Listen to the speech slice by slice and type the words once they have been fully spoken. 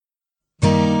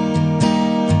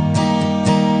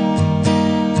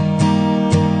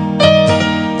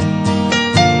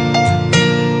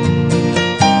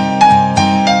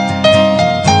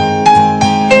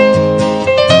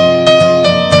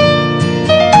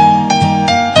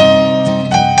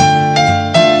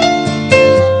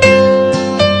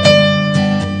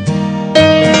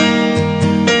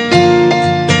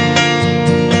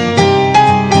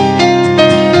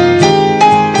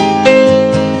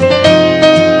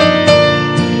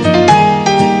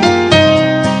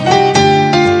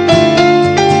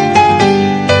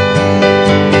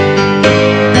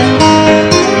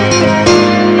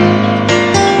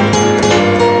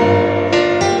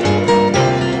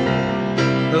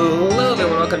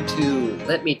welcome to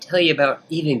Let Me Tell You About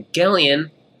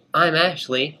Evangelion. I'm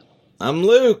Ashley. I'm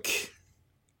Luke.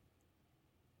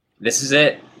 This is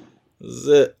it. This is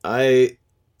it. The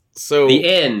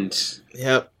end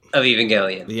Yep. of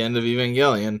Evangelion. The end of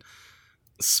Evangelion.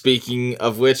 Speaking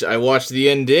of which, I watched the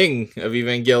ending of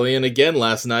Evangelion again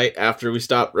last night after we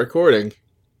stopped recording.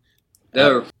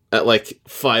 Oh. At like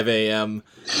 5 a.m.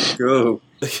 Go.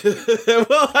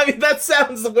 Well, I mean, that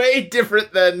sounds way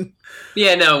different than...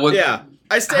 Yeah, no. Yeah.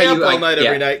 I stay up all night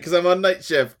every night because I'm on night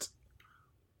shift.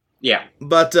 Yeah.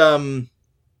 But, something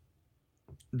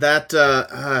that...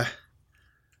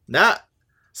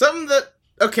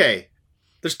 Okay.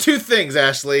 There's two things,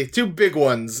 Ashley. Two big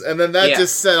ones. And then that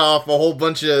just set off a whole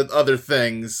bunch of other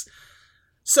things.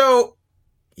 So,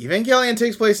 Evangelion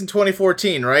takes place in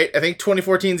 2014, right? I think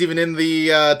 2014 is even in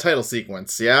the title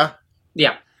sequence, yeah?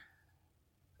 Yeah.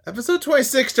 Episode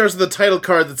 26 starts with a title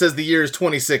card that says the year is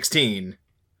 2016.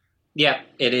 Yeah,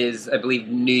 it is, I believe,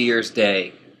 New Year's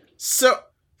Day. So,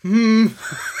 right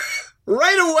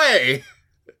away,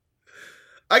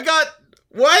 I got...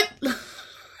 What?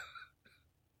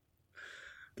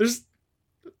 There's...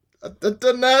 That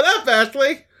doesn't add up,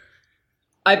 Ashley.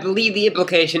 I believe the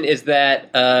implication is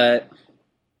that,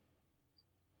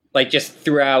 just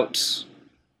throughout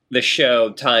the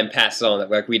show, time passes on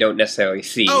that we don't necessarily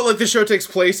see. Oh, like the show takes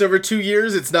place over 2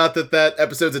 years? It's not that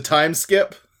episode's a time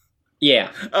skip?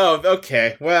 Yeah. Oh,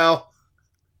 okay. Well,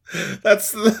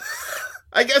 that's...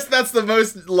 I guess that's the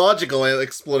most logical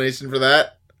explanation for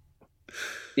that.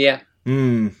 Yeah.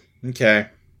 Okay.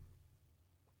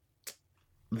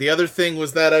 The other thing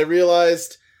was that I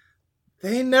realized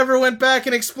they never went back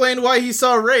and explained why he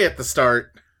saw Rei at the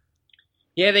start.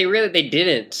 Yeah, they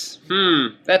didn't.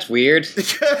 That's weird.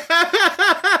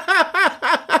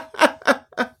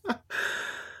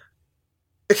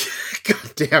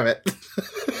 God damn it.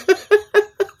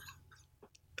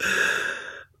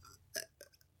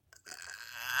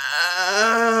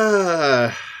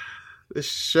 This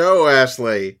show,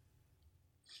 Ashley.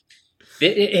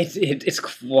 It's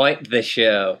quite the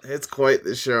show. It's quite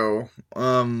the show.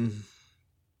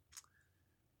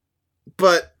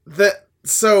 But the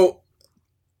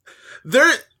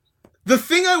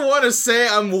thing I want to say,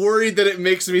 I'm worried that it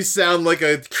makes me sound like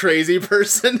a crazy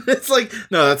person. It's like,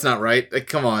 no, that's not right. Like,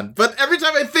 come on. But every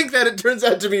time I think that, it turns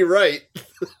out to be right.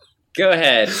 Go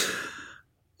ahead.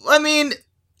 I mean,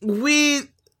 we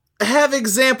have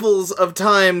examples of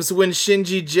times when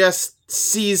Shinji just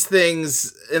sees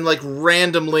things and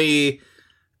randomly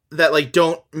that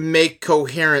don't make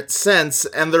coherent sense,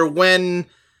 and they're when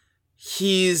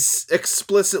he's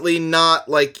explicitly not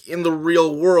in the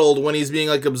real world, when he's being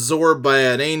absorbed by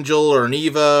an angel or an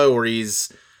Eva, or his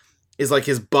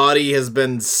body has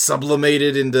been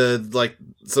sublimated into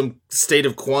some state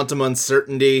of quantum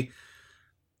uncertainty.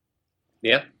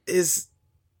 Yeah. Is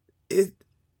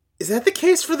that the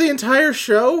case for the entire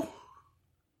show?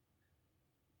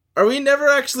 Are we never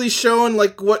actually shown,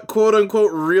 what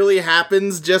quote-unquote really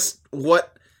happens? Just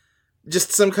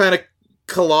some kind of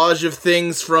collage of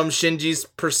things from Shinji's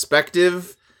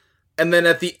perspective? And then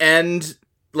at the end,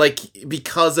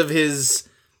 because of his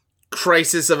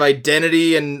crisis of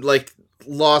identity and,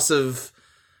 loss of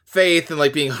faith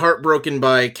and, being heartbroken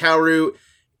by Kaoru,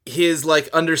 his,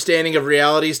 understanding of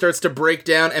reality starts to break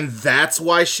down, and that's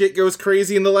why shit goes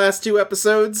crazy in the last two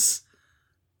episodes?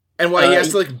 And why he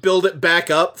has to, build it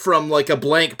back up from, a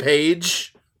blank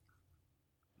page?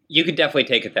 You could definitely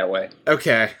take it that way.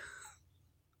 Okay.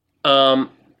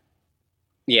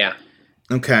 Yeah.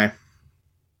 Okay.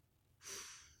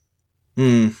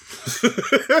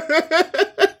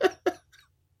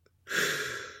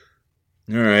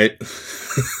 Alright.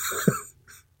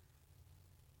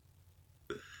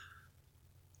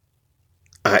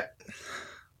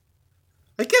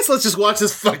 I guess let's just watch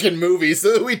this fucking movie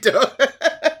so that we don't...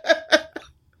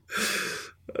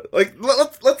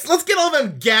 let's get all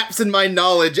them gaps in my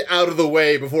knowledge out of the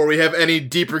way before we have any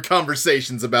deeper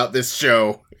conversations about this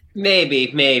show.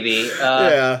 Maybe.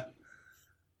 Yeah.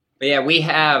 But yeah, we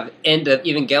have End of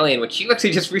Evangelion, which you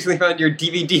actually just recently found your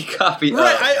DVD copy of.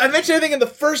 Right, I mentioned, I think, in the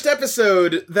first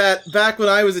episode that back when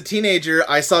I was a teenager,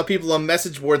 I saw people on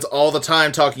message boards all the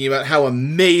time talking about how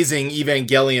amazing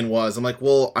Evangelion was. I'm like,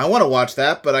 well, I want to watch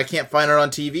that, but I can't find it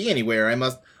on TV anywhere. I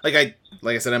must, like I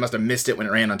said, I must have missed it when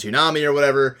it ran on Toonami or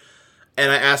whatever.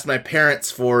 And I asked my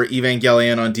parents for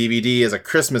Evangelion on DVD as a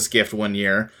Christmas gift one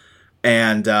year,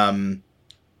 and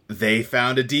they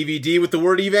found a DVD with the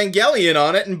word Evangelion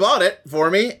on it and bought it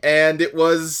for me, and it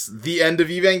was the end of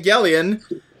Evangelion.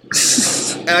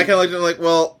 And I kind of looked at it like,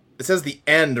 well, it says the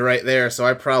end right there, so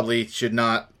I probably should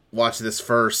not watch this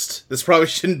first. This probably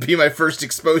shouldn't be my first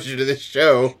exposure to this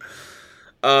show.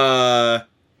 And,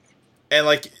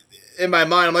 like, in my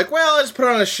mind, I'm like, well, I'll just put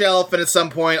it on a shelf, and at some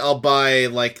point I'll buy,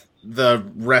 like, the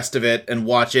rest of it and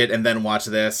watch it, and then watch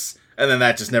this. And then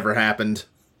that just never happened.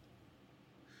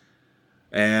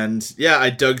 And, yeah, I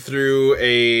dug through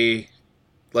a,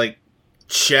 like,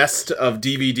 chest of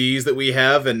DVDs that we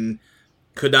have, and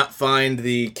could not find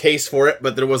the case for it,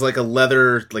 but there was, like, a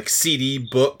leather, like, CD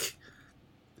book.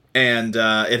 And,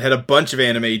 it had a bunch of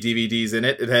anime DVDs in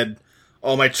it. It had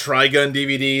all my Trigun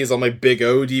DVDs, all my Big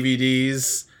O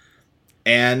DVDs,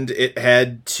 and it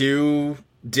had 2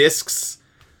 discs,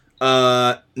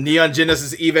 Neon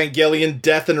Genesis Evangelion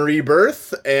Death and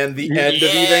Rebirth, and the end of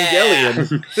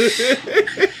Evangelion.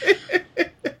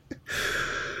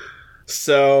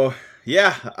 So,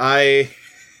 yeah, I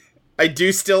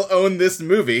do still own this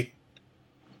movie.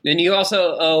 And you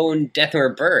also own Death and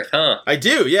Rebirth, huh? I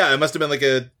do, yeah, it must have been like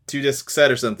a 2-disc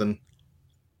set or something.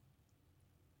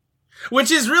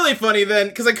 Which is really funny then,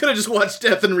 because I could have just watched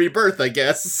Death and Rebirth, I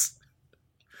guess.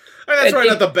 I mean, that's probably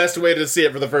not the best way to see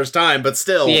it for the first time, but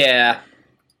still. Yeah.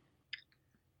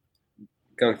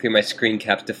 Going through my screen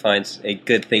caps to find a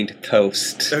good thing to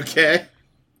post. Okay.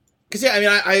 Because, yeah, I mean,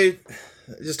 I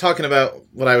just talking about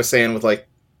what I was saying with, like,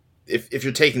 if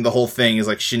you're taking the whole thing as,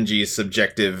 like, Shinji's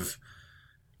subjective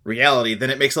reality, then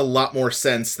it makes a lot more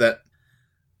sense that,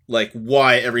 like,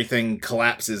 why everything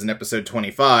collapses in episode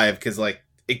 25, because, like,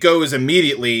 it goes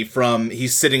immediately from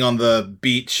he's sitting on the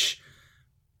beach,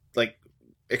 like,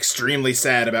 extremely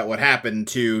sad about what happened,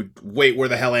 to, wait, where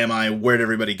the hell am I? Where'd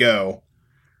everybody go?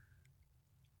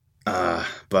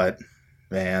 But,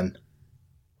 man,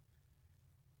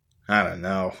 I don't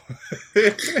know.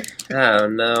 I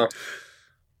don't know.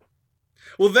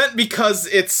 Well, then, because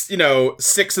it's,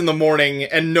 6 in the morning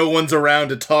and no one's around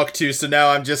to talk to, so now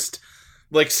I'm just,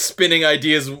 like, spinning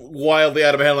ideas wildly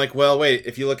out of my head. I'm like, well, wait,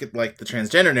 if you look at, like, the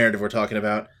transgender narrative we're talking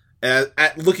about,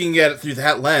 looking at it through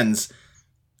that lens,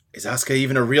 is Asuka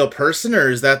even a real person, or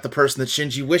is that the person that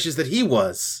Shinji wishes that he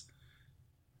was?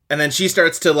 And then she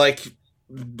starts to, like,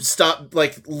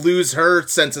 lose her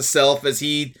sense of self as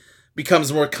he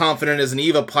becomes more confident as an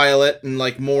EVA pilot and,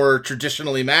 like, more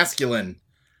traditionally masculine.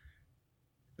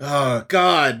 Oh,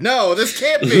 God, no, this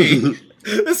can't be.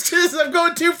 I'm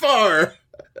going too far.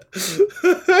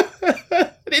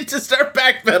 I need to start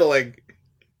backpedaling.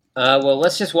 Well,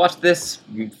 let's just watch this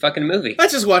fucking movie.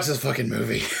 Let's just watch this fucking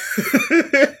movie.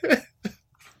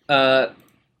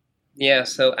 Yeah,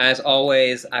 so as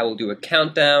always, I will do a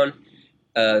countdown.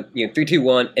 3, 2,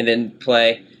 1, and then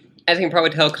play. As you can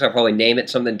probably tell, because I'll probably name it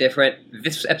something different,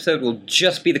 this episode will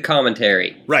just be the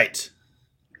commentary. Right.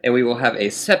 And we will have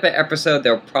a separate episode that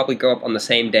will probably go up on the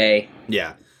same day.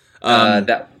 Yeah.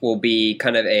 That will be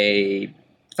kind of a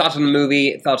thoughts on the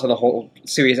movie, thoughts on the whole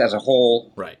series as a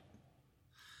whole. Right.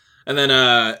 And then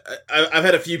I've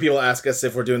had a few people ask us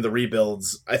if we're doing the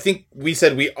rebuilds. I think we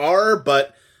said we are,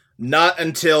 but not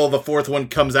until the 4th one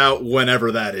comes out,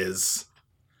 whenever that is.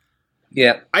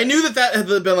 Yeah. I knew that had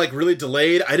been, like, really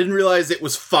delayed. I didn't realize it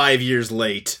was 5 years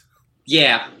late.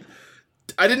 Yeah.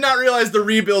 I did not realize the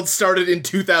rebuild started in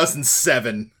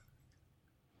 2007.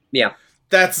 Yeah.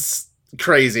 That's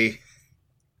crazy.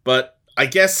 But I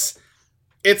guess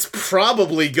it's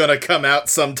probably gonna come out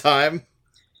sometime.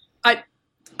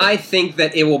 I think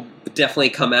that it will definitely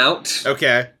come out.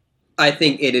 Okay. I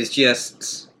think it is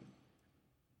just...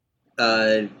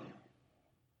 I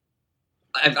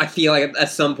feel like at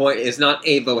some point it's not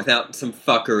Ava without some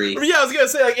fuckery. Yeah, I was gonna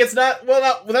say, like, it's not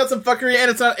without some fuckery,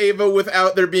 and it's not Ava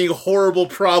without there being horrible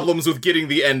problems with getting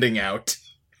the ending out.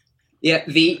 Yeah,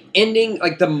 the ending,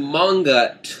 like, the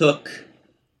manga took...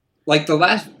 Like, the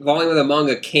last volume of the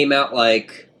manga came out,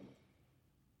 like,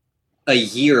 a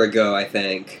year ago, I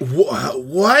think.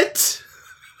 What?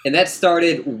 And that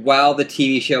started while the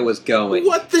TV show was going.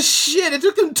 What the shit? It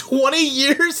took them 20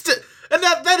 years to... And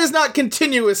that is not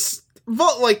continuous...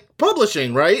 like,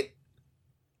 publishing, right?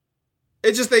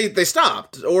 It's just they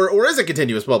stopped. Or is it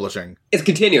continuous publishing? It's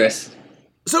continuous.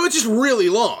 So it's just really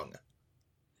long.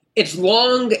 It's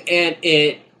long, and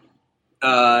it,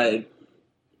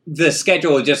 the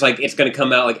schedule is just, like, it's gonna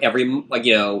come out, like, every, like,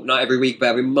 not every week, but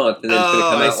every month, and then it's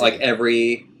gonna come out, like,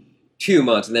 every 2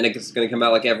 months, and then it's gonna come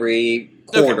out, like, every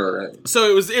quarter. Okay. So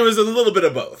it was a little bit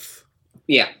of both.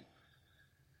 Yeah.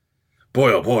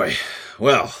 Boy, oh boy.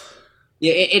 Well...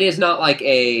 Yeah, it is not like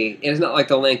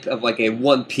the length of, like, a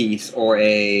One Piece or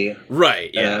a...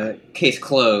 Right, yeah. Case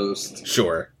Closed.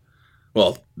 Sure.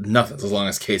 Well, nothing's as long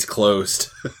as Case Closed.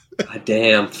 God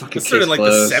damn, fucking It started Case in, like,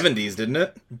 Closed. the 70s, didn't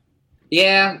it?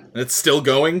 Yeah. And it's still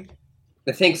going?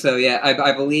 I think so, yeah.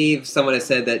 I believe someone has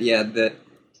said that, yeah, that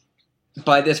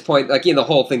by this point, like, the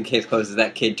whole thing Case Closed is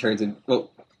that kid turns in...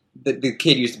 Well, the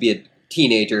kid used to be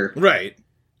teenager. Right.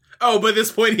 Oh, by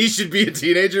this point he should be a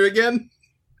teenager again?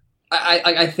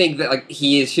 I think that like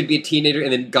should be a teenager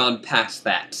and then gone past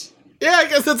that. Yeah, I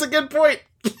guess that's a good point.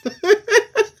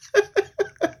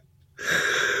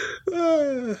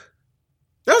 That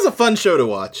was a fun show to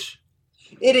watch.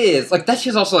 It is. Like, that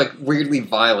show's also, like, weirdly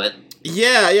violent.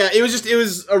 Yeah. It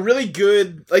was a really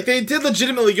good, like, they did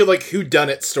legitimately good, like,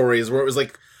 whodunit stories where it was,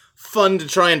 like, fun to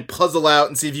try and puzzle out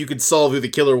and see if you could solve who the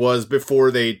killer was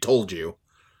before they told you.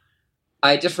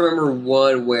 I just remember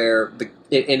one where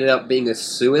it ended up being a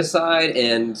suicide,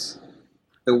 and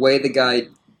the way the guy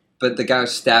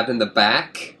was stabbed in the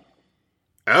back.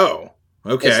 Oh,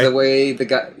 okay. It's the way the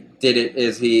guy did it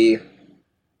is he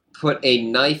put a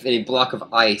knife in a block of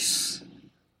ice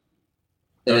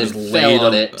and then fell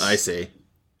on it. I see.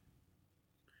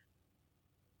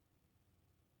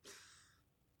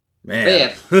 Man.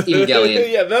 Yeah,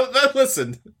 Evangelion. Yeah,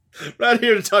 listen. We're not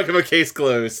here to talk about Case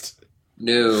Closed.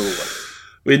 No.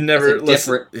 We never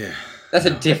listen. That's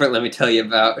a different let me tell you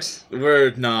about.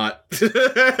 We're not.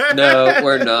 No,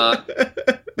 we're not.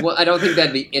 Well, I don't think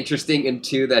that'd be interesting, and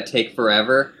two, that'd take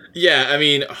forever. Yeah, I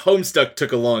mean, Homestuck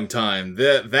took a long time.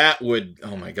 That would...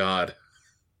 Oh my god.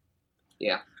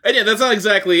 Yeah. And yeah, that's not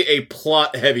exactly a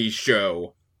plot-heavy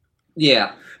show.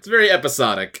 Yeah. It's very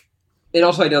episodic. And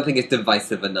also, I don't think it's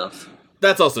divisive enough.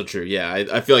 That's also true, yeah.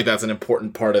 I feel like that's an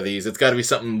important part of these. It's gotta be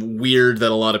something weird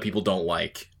that a lot of people don't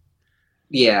like.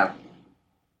 Yeah.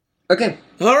 Okay.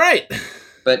 Alright.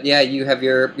 But yeah, you have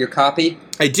your copy?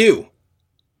 I do.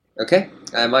 Okay.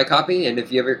 I have my copy, and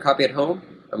if you have your copy at home,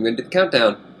 I'm going to do the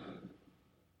countdown.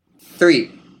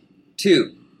 3,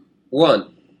 2,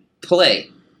 1, play.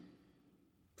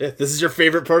 Yeah, this is your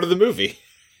favorite part of the movie.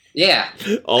 Yeah.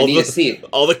 I need to see it.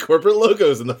 All the corporate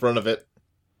logos in the front of it.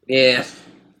 Yeah.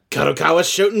 Kadokawa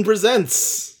Shoten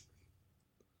presents.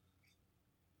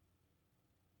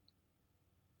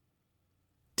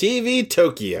 TV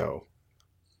Tokyo.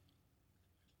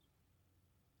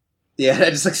 Yeah,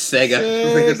 just like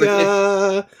Sega.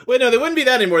 Sega. Wait, no, they wouldn't be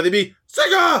that anymore. They'd be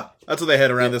Sega! That's what they had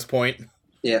around this point.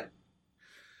 Yeah.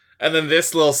 And then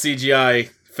this little CGI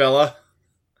fella.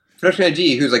 Production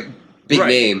IG, who's like big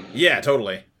name. Yeah,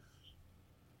 totally.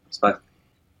 It's fine.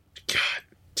 God,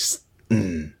 just...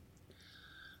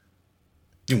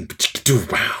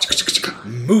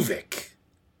 Movic.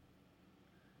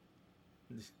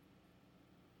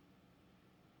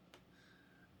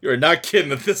 You are not kidding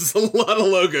that this is a lot of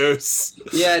logos.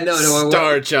 Yeah, no.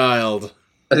 Star Child.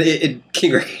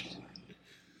 King Ray.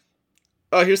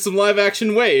 Oh, here's some live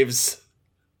action waves.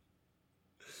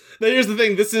 Now here's the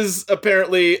thing, this is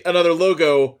apparently another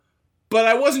logo, but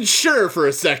I wasn't sure for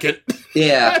a second.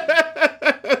 Yeah.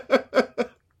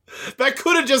 That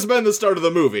could have just been the start of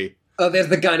the movie. Oh, there's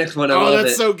the guy next one. I love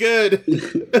that's so good.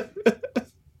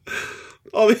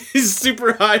 All these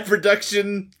super high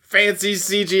production, fancy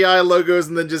CGI logos,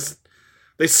 and then just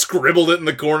they scribbled it in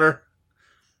the corner.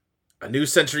 A New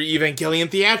Century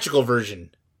Evangelion theatrical version.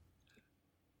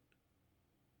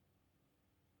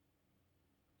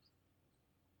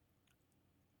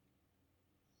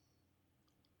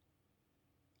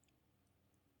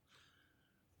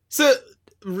 So,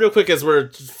 real quick as we're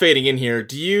fading in here,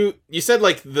 you said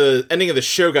like the ending of the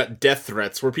show got death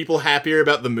threats. Were people happier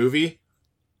about the movie?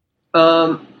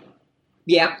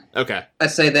 Yeah. Okay. I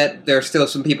say that there are still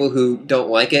some people who don't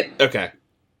like it. Okay.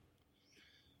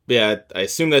 Yeah, I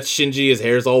assume that's Shinji. His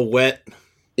hair's all wet.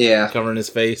 Yeah. Covering his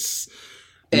face.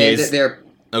 And there...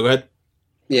 Oh, go ahead.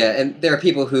 Yeah, and there are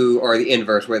people who are the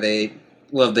inverse, where they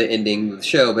love the ending of the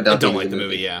show, but don't like the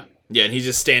movie. Yeah. Yeah, and he's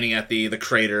just standing at the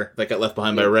crater that got left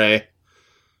behind by Rey.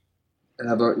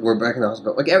 And we're back in the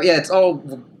hospital. Like, yeah, it's all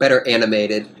better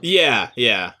animated. Yeah.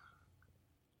 He's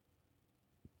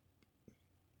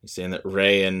saying that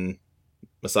Rey and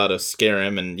Masato scare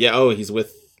him, and he's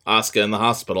with Asuka in the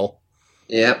hospital.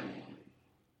 Yep.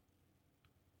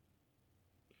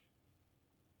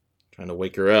 Trying to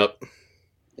wake her up.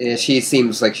 Yeah, she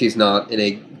seems like she's not in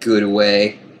a good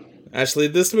way. Actually,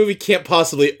 this movie can't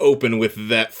possibly open with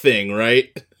that thing, right?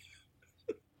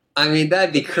 I mean,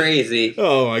 that'd be crazy.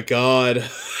 Oh my god.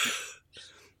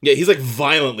 Yeah, he's like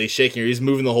violently shaking her. He's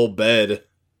moving the whole bed.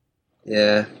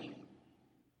 Yeah.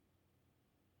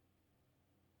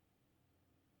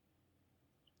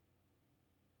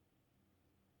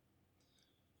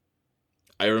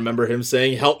 I remember him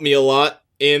saying, "Help me" a lot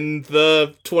in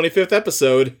the 25th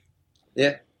episode.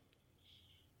 Yeah.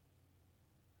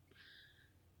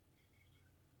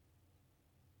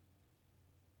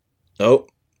 Oh.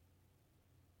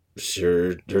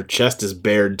 Sure, her chest is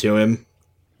bared to him.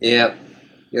 Yeah.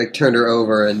 He, like, turned her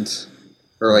over and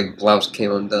her, like, blouse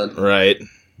came undone. Right.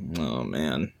 Oh,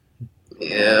 man.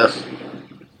 Yeah.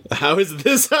 How is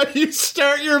this how you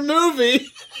start your movie?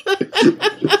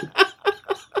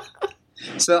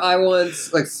 So I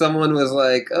once, like, someone was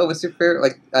like, "Oh, what's your favorite?"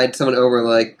 Like, I had someone over,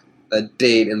 like, a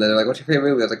date, and they're like, "What's your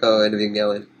favorite movie?" I was like, "Oh, End of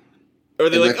Evangelion." Or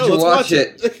they're like, "You oh, should let's watch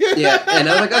it. Yeah, and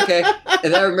I was like, "Okay."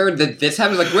 And then I remembered that this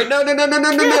happened. I was like, "Wait, no, no, no, no,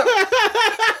 no, no, no!"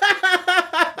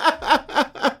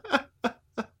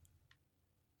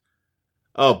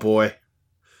 Oh boy.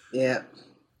 Yeah.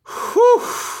 Whew.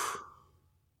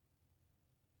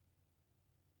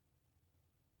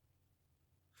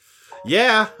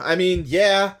 Yeah, I mean,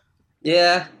 yeah.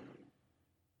 Yeah.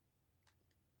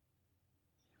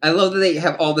 I love that they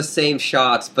have all the same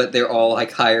shots, but they're all,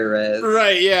 like, higher res.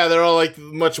 Right, yeah, they're all like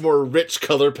much more rich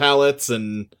color palettes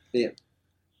and Yeah,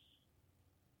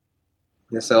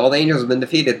 so all the angels have been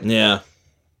defeated. yeah.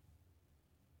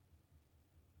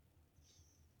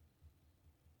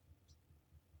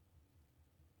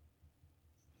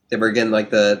 They were again like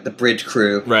the bridge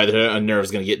crew. Right, their nerve's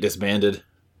gonna get disbanded.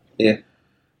 Yeah.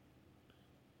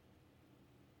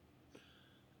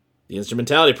 The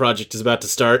Instrumentality Project is about to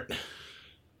start.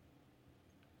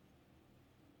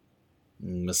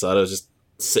 Misato's just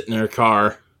sitting in her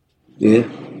car. Yeah.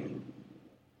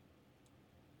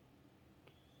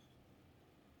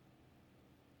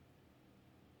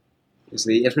 So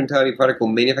the instrumentality product will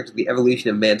manufacture the evolution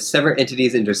of man's separate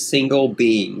entities into a single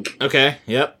being. Okay,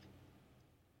 yep.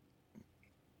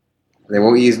 They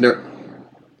won't use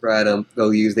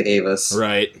they'll use the Avas.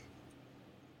 Right.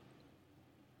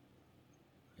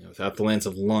 Without the Lance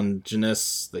of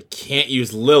Longinus, they can't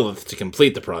use Lilith to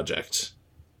complete the project.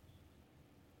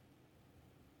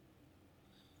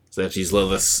 So they have to use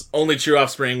Lilith's only true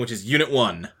offspring, which is Unit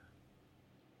 1.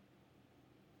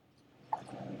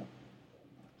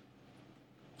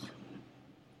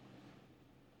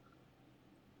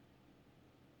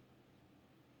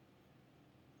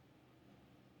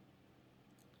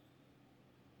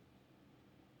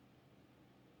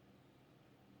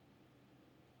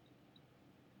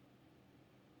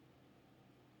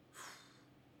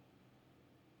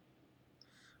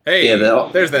 Hey, Yeah,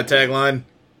 there's that tagline.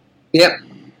 Yep.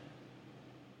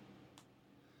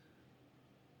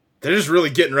 They're just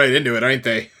really getting right into it, aren't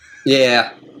they?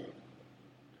 Yeah.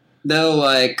 No,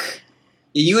 like,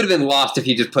 you would have been lost if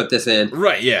you just put this in.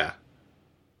 Right, yeah.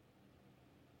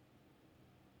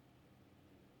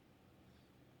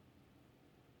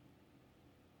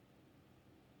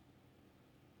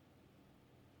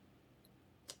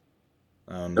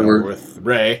 No, we're with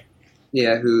Ray.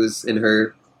 Yeah, who's in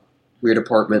her weird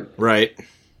apartment. Right.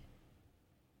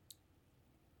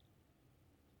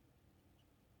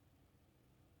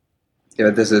 Yeah,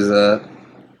 this is the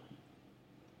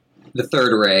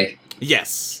third Ray.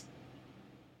 Yes.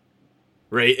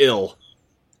 Ray ill.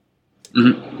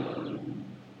 Mm-hmm.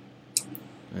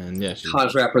 And yeah, she...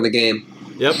 Hottest rapper in the game.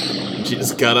 Yep. She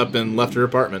just got up and left her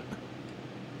apartment.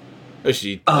 Oh,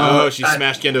 she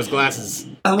smashed Gendo's glasses.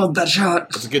 I love that shot.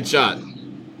 That's a good shot.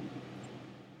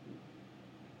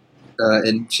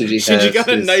 And Shinji got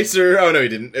a nicer... Oh, no, he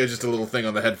didn't. It was just a little thing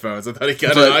on the headphones. I thought he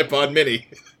got an iPod mini.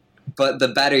 But the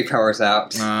battery power's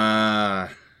out.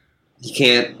 He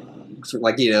can't,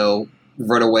 like,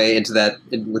 run away into that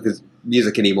with his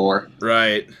music anymore.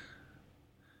 Right.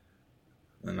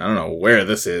 And I don't know where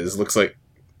this is. Looks like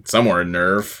somewhere in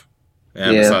Nerve.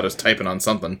 Yeah, Misato's typing on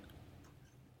something.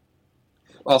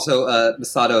 Also,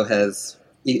 Misato has,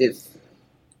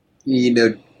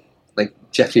 like,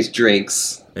 Japanese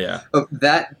drinks. Yeah. Oh,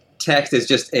 that text is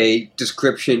just a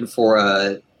description of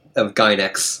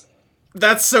Gynex.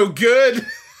 That's so good!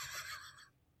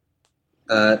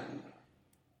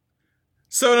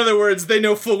 So in other words, they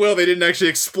know full well they didn't actually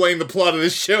explain the plot of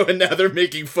this show, and now they're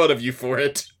making fun of you for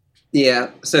it. Yeah,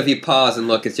 so if you pause and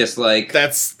look, it's just like...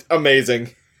 That's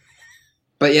amazing.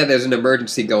 But yeah, there's an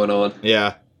emergency going on.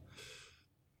 Yeah.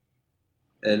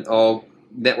 And all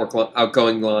network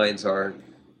outgoing lines are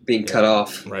being cut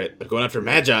off. Right. They're going after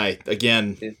Magi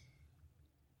again. Yeah.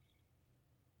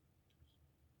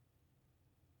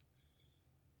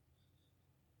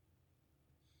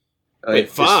 Wait,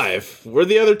 5? Where'd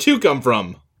the other 2 come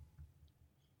from?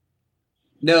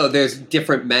 No, there's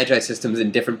different Magi systems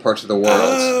in different parts of the world.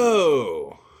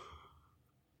 Oh.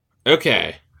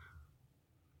 Okay.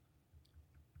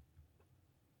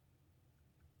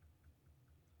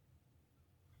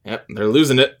 Yep, they're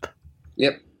losing it.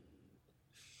 Yep.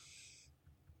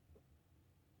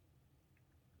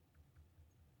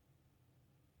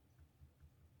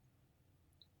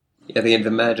 At the end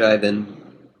of the Magi, then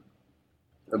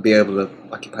they'll be able to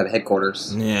occupy the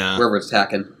headquarters. Yeah. Wherever it's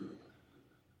attacking.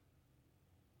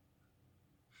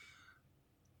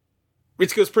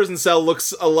 Ritsuko's prison cell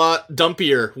looks a lot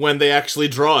dumpier when they actually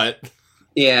draw it.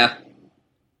 Yeah.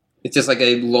 It's just like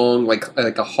a long, like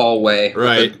a hallway.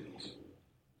 Right. With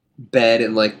a bed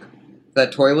and, like,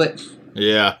 that toilet.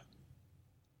 Yeah.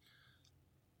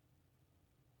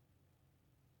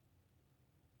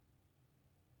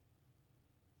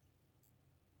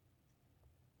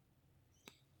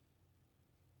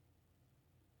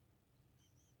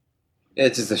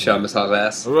 It's just a shove Misa's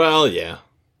ass. Well, yeah.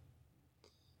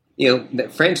 You know,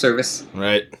 that frame service.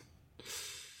 Right.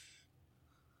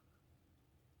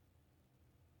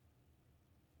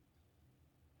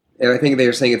 And I think they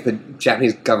were saying it's the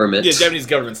Japanese government. Yeah, Japanese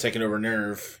government's taking over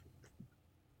NERV.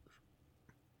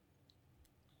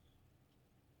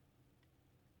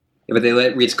 Yeah, but they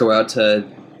let Ritsuko out to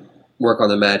work on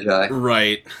the Magi.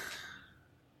 Right.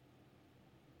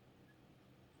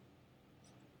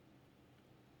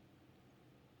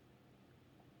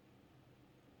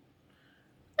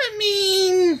 I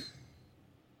mean...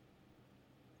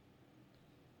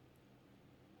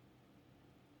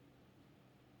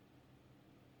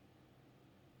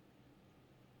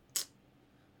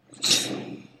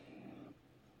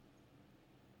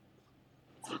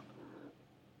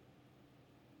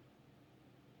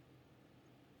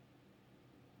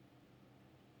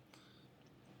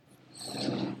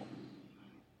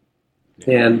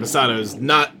 And Masato's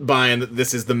not buying that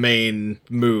this is the main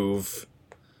move.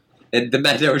 the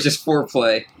Magi was just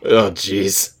foreplay. Oh,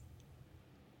 jeez.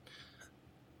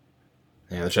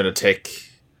 Yeah, they're trying to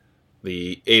take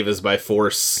the Avas by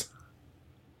force.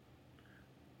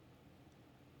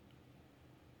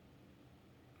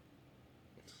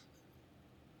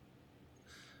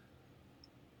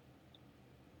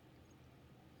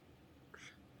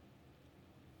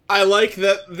 I like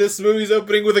that this movie's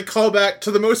opening with a callback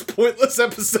to the most pointless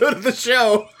episode of the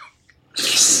show.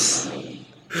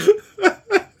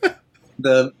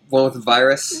 The one with the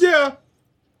virus? Yeah.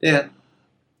 Yeah.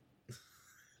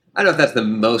 I don't know if that's the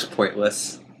most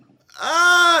pointless.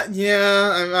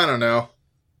 Yeah, I don't know.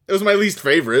 It was my least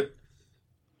favorite.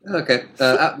 Okay.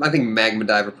 I think Magma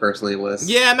Diver personally was.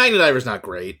 Yeah, Magna Diver's not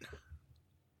great.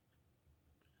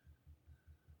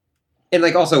 And,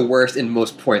 like, also worst and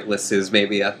most pointless is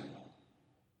maybe a...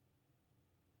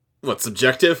 What,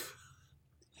 subjective?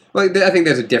 Well, I think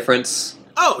there's a difference.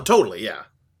 Oh, totally, yeah.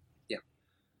 Yeah.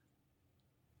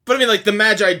 But I mean, like, the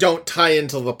Magi don't tie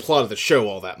into the plot of the show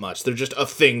all that much. They're just a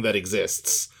thing that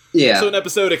exists. Yeah. So an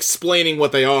episode explaining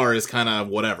what they are is kind of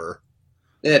whatever.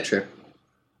 Yeah, true.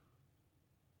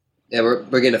 Yeah, we're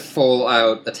getting a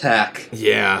full-out attack.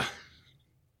 Yeah.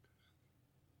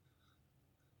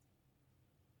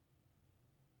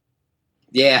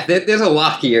 Yeah, there's a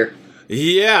lot here.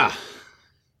 Yeah.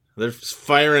 They're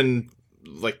firing,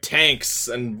 like, tanks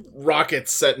and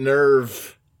rockets at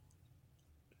NERV.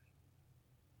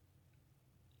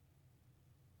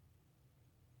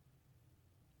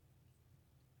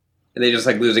 And they just,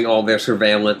 like, losing all their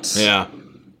surveillance. Yeah.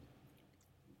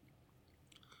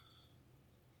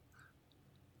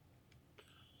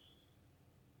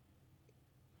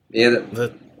 Yeah.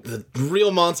 The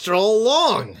real monster all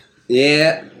along.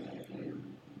 Yeah.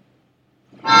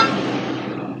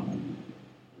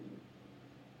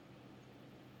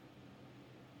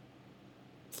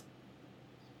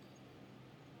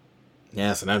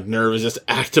 Yes, and now NERV is just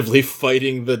actively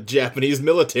fighting the Japanese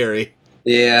military.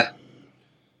 Yeah.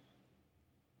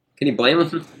 Can you blame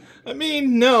him? I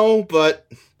mean, no, but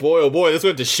boy, oh boy, this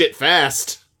went to shit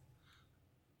fast.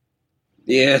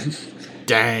 Yeah.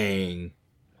 Dang.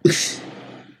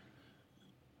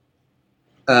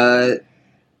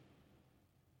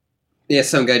 Yeah,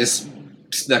 some guy just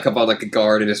snuck up on, like, a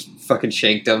guard and just fucking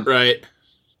shanked him. Right.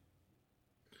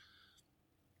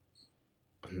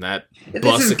 And that This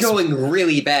bus is going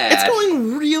really bad. It's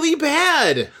going really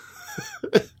bad.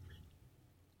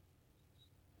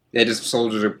 Yeah, just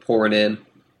soldiers are pouring in.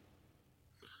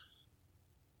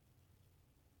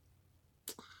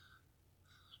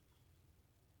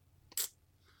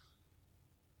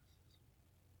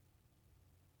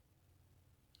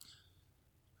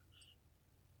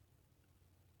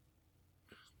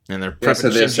 And they're Yeah, prepping so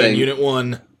they're Shinji in saying- Unit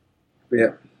 1.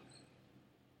 Yeah.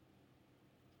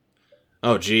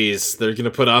 Oh, geez. They're going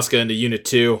to put Asuka into Unit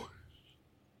 2.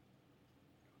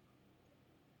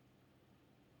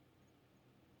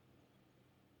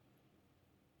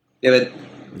 Yeah, but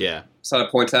Yeah. Sana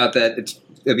points out that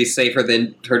it'd be safer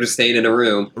than her just staying in a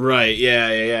room. Right,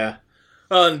 yeah.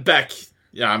 Well, and back...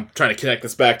 Yeah, I'm trying to connect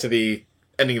this back to the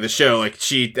ending of the show. Like,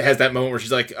 she has that moment where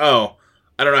she's like, oh,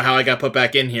 I don't know how I got put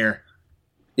back in here.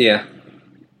 Yeah.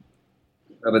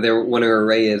 But they're wondering where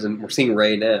Ray is, and we're seeing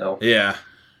Ray now. Yeah.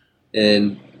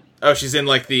 And Oh, she's in,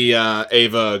 like, the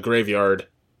Ava graveyard.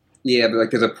 Yeah, but like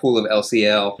there's a pool of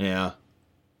LCL. Yeah.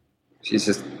 She's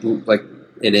just like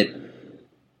in it.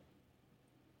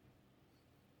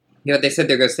 You know, they said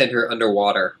they're going to send her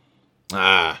underwater.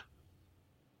 Ah.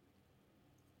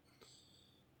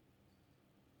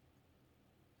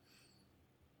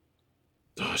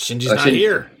 Oh, Shinji's not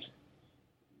here.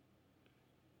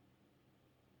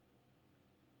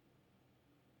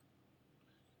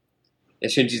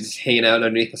 And Shinji's just hanging out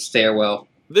underneath the stairwell.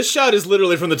 This shot is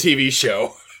literally from the TV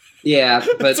show. Yeah,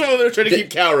 but that's why they're trying to keep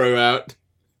Kaoru out.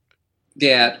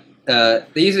 Yeah, they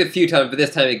used it a few times, but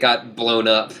this time it got blown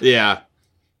up. Yeah.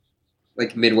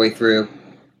 Like midway through.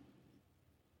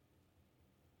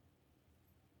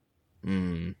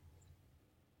 Hmm.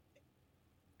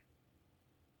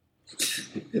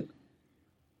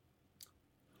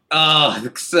 Oh, it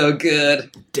looks so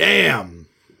good. Damn.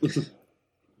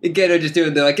 Geto just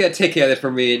doing the, like, yeah, take care of this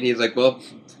for me. And he's like, well,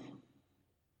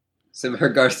 some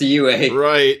regards to you, eh?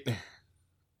 Right.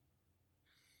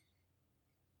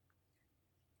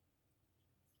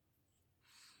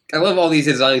 I love all these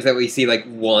designs that we see, like,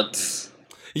 once.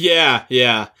 Yeah,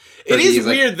 yeah. It is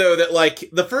weird, though, that, like,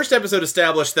 the first episode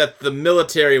established that the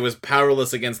military was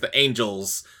powerless against the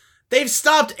angels. They've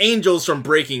stopped angels from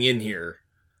breaking in here.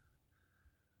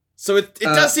 So it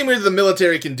does seem weird that the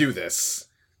military can do this.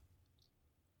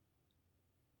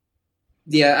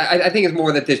 Yeah, I think it's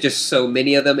more that there's just so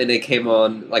many of them and they came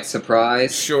on, like,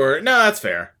 surprise. Sure. No, that's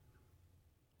fair.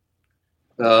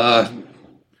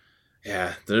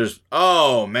 Yeah, there's...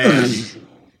 Oh, man.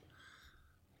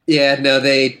 Yeah, no,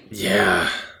 Yeah.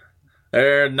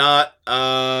 They're not,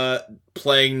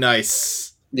 playing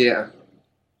nice. Yeah.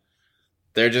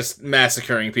 They're just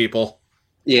massacring people.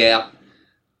 Yeah.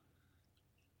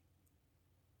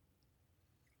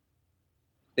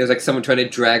 It was like someone trying to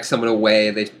drag someone away,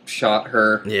 and they shot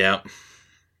her. Yeah.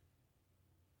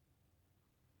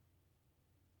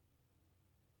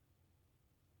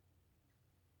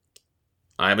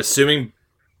 I'm assuming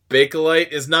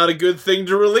Bakelite is not a good thing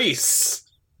to release.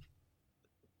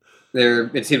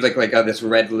 It seems like this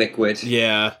red liquid.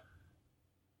 Yeah.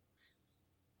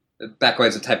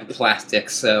 Bakelite's a type of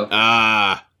plastic, so...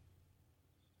 Ah.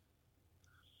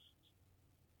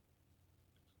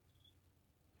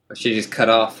 She just cut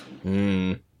off.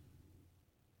 Hmm.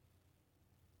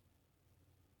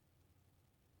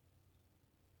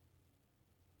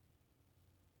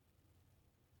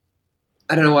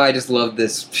 I don't know why I just love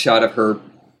this shot of her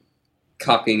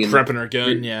cocking and... Prepping her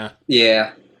gun, yeah.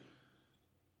 Yeah.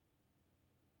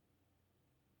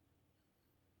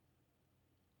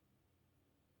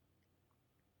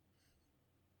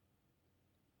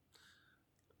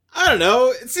 I don't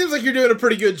know. It seems like you're doing a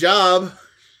pretty good job.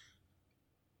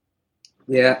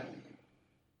 Yeah.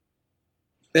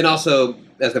 And also,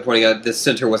 as they're pointing out, this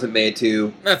center wasn't made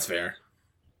to... That's fair.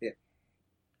 Yeah.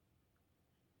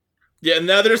 Yeah,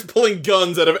 now they're just pulling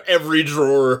guns out of every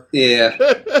drawer. Yeah.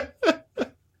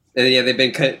 And yeah, they've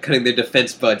been cutting their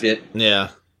defense budget. Yeah.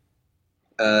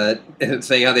 And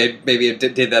saying how they maybe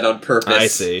did that on purpose. I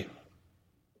see.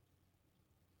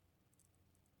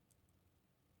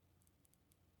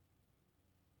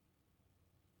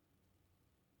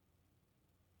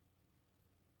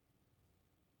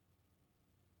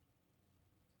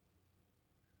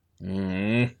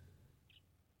 Mm.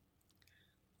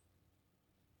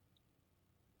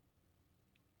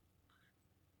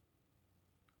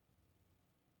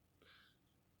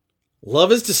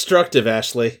 Love is destructive,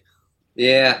 Ashley.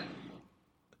 Yeah.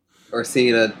 Or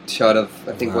seeing a shot of,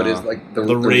 I think, what is, like, the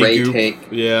Ray tank.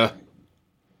 Yeah.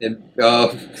 And,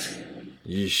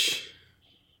 Yeesh.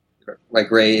 like,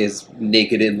 Ray is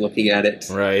naked and looking at it.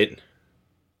 Right.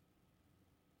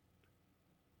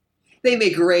 They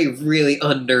make Ray really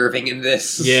unnerving in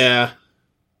this. Yeah.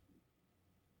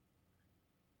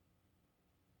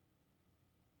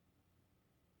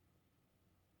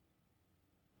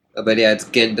 But yeah, it's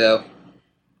Gendo.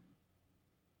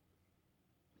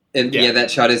 And yeah, that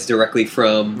shot is directly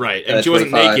from... Right, and she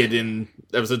wasn't naked in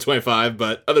episode 25,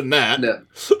 but other than that... No.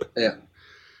 Yeah.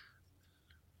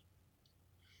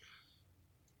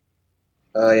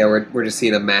 Yeah, we're just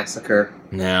seeing a massacre.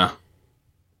 Yeah.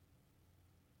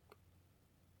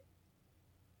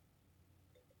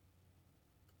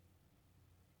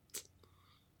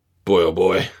 Boy, oh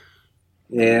boy.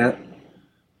 Yeah.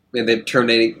 And they're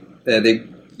terminating... they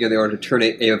ordered to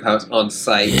terminate Ava House on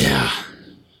site. Yeah.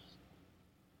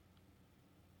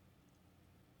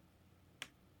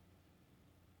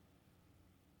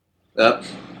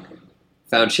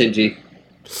 Found Shinji.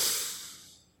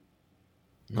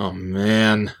 Oh,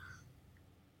 man.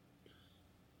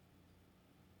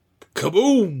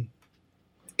 Kaboom!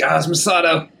 Guys,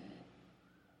 Masato.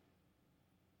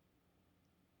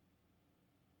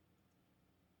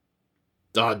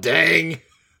 Oh, dang.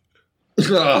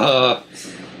 Oh,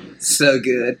 so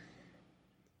good.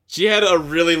 She had a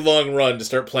really long run to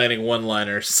start planning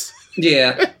one-liners.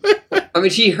 Yeah. I mean,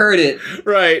 she heard it.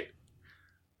 Right.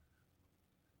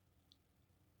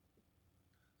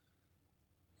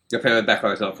 Apparently,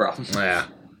 backfire's not a problem. Yeah.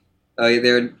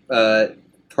 They're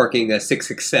parking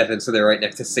 667, so they're right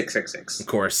next to 666. Of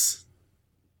course.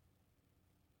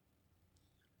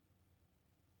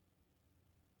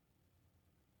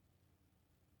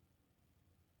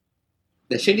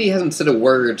 The Shinji hasn't said a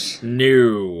word.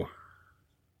 No.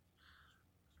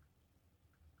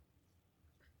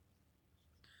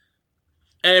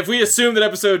 And if we assume that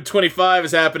episode 25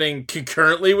 is happening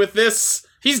concurrently with this,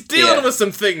 he's dealing with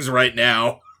some things right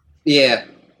now. Yeah.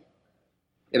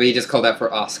 I mean, he just called out for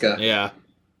Asuka. Yeah.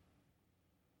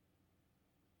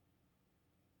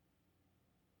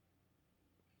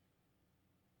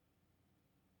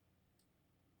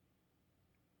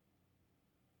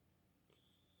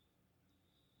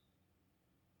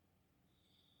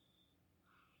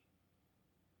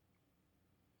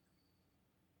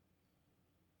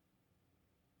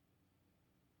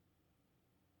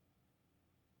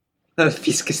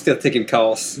 Fiska's still taking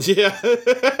calls. Yeah.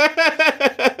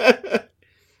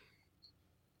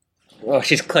 Oh,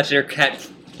 she's clutching her cat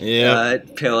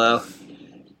pillow.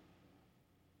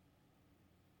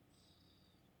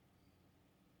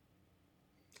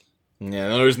 Yeah,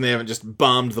 the only reason they haven't just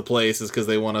bombed the place is because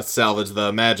they want to salvage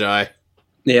the Magi.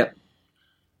 Yeah.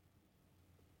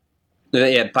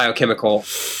 Yeah, biochemical.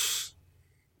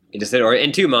 You just said, or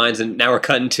in 2 mines, and now we're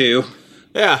cutting 2.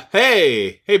 Yeah,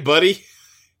 hey, buddy.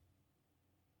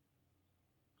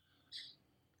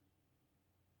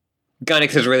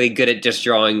 Gainax is really good at just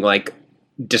drawing, like,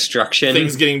 destruction.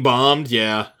 Things getting bombed,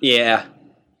 yeah. Yeah.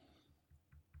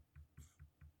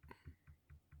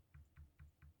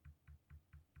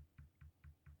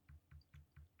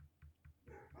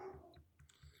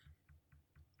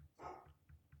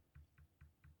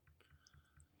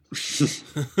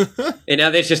 And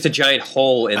now there's just a giant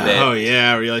hole in there. Oh,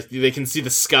 yeah, where like, they can see the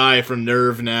sky from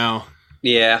Nerve now.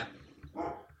 Yeah.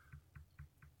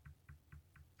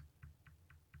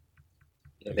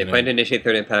 They plan to initiate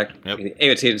third impact. Yep.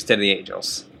 Ava team instead of the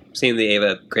Angels. Seeing the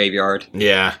Ava graveyard.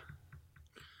 Yeah.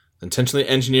 Intentionally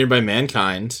engineered by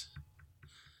mankind.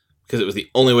 Because it was the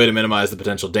only way to minimize the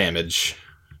potential damage.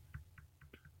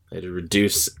 They had to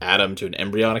reduce Adam to an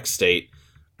embryonic state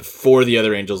before the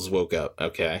other Angels woke up.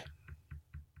 Okay.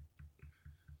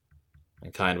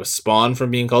 Mankind was spawned from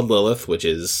being called Lilith, which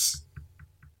is...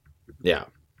 Yeah.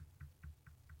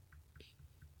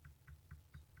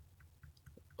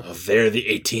 Oh, they're the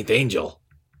 18th angel.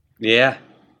 Yeah.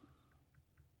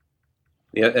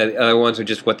 The other ones are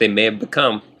just what they may have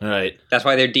become. Right. That's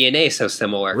why their DNA is so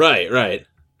similar. Right.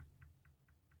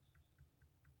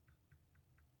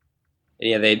 And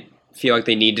yeah, they feel like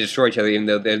they need to destroy each other, even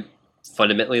though they're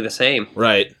fundamentally the same.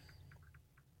 Right.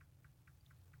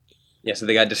 Yeah, so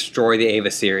they got to destroy the Ava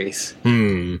series.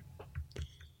 I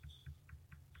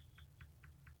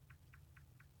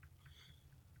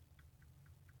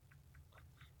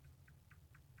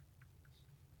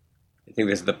think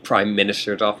this is the Prime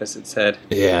Minister's office, it said.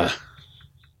 Yeah.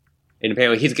 And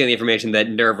apparently he's getting the information that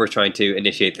Nerve was trying to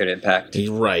initiate third impact.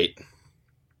 Right.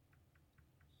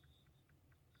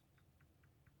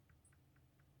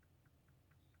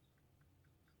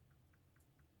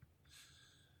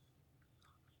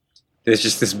 There's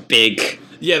just this big...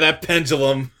 Yeah, that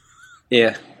pendulum.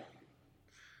 Yeah.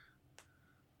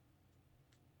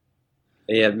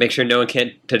 Yeah, make sure no one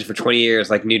can't touch it for 20 years,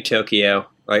 like New Tokyo.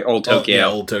 Like Old Tokyo. Oh, yeah,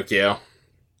 Old Tokyo.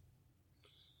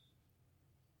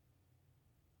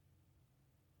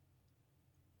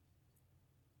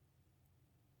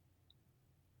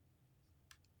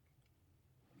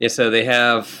 Yeah, so they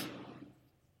have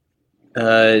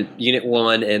Unit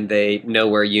 1, and they know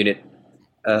where Unit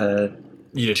 2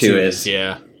 is.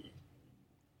 Yeah.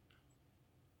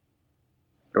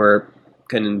 We're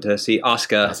going to see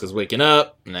Asuka. Asuka's waking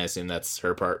up, and I assume that's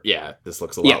her part. Yeah, this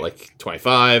looks a lot like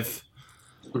 25.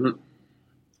 Mm-hmm.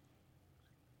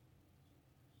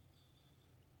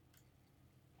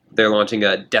 They're launching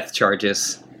death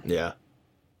charges. Yeah.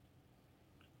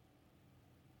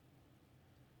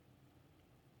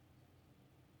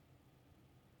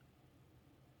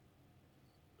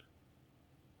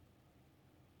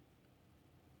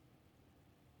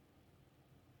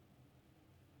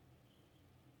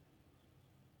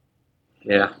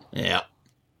 Yeah. Yeah.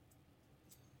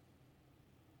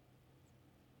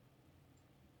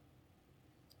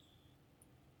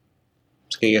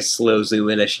 Just getting a slow zoom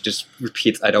in as she just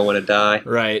repeats, "I don't want to die."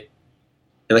 Right.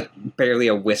 And like barely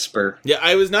a whisper. Yeah,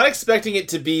 I was not expecting it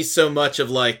to be so much of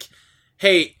like,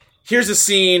 hey, here's a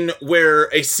scene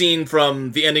where a scene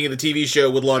from the ending of the TV show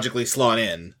would logically slot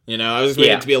in. You know, I was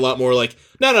expecting it to be a lot more like,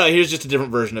 no, here's just a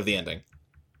different version of the ending.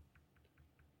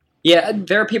 Yeah,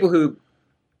 there are people who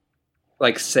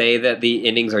like say that the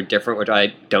endings are different, which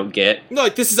I don't get. No,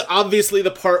 like this is obviously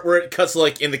the part where it cuts,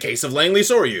 like in the case of Langley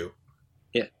Soryu.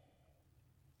 Yeah,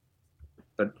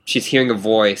 but she's hearing a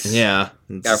voice. Yeah,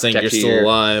 it's saying you're still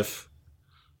alive.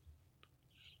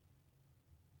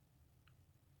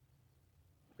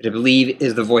 Which I believe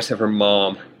is the voice of her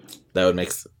mom. That would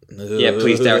make Yeah,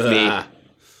 please stay with me.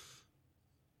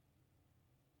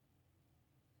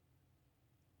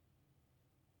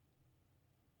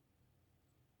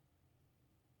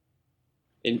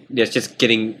 And it's just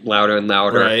getting louder and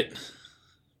louder. Right.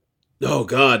 Oh,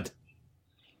 God.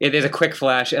 Yeah, there's a quick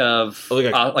flash of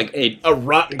a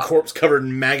rotten corpse covered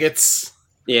in maggots.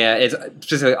 Yeah, it's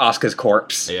specifically Asuka's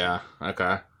corpse. Yeah,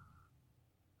 okay.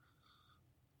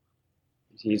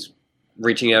 He's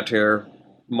reaching out to her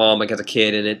mom like as a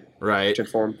kid, and it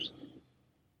transforms.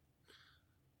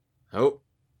 Oh,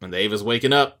 and Ava's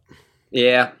waking up.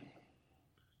 Yeah.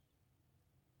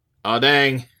 Oh,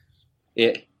 dang.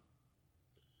 It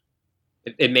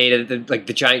made it like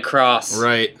the giant cross.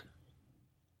 Right.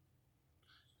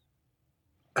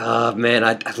 Oh, man,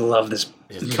 I love this.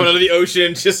 Coming out of the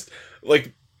ocean, just,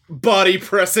 like, body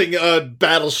pressing a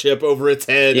battleship over its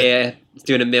head. Yeah, it's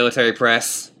doing a military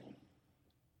press.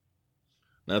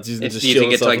 Now it's using it to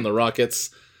shield itself from the rockets.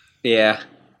 Yeah.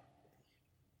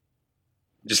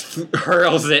 Just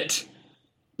hurls it.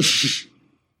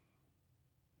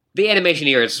 The animation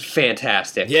here is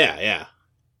fantastic. Yeah.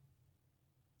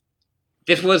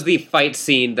 This was the fight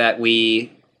scene that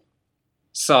we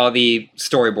saw the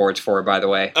storyboards for, by the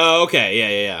way. Oh, okay.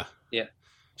 Yeah. Yeah.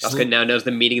 Asuka now knows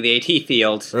the meaning of the AT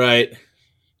field. Right.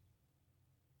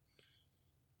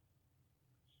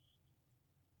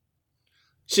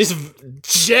 She's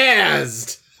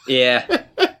jazzed. Yeah.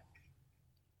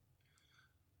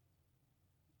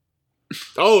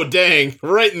 Oh, dang.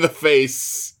 Right in the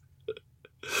face.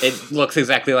 It looks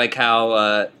exactly like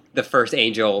how the first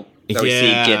angel that we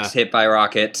see gets hit by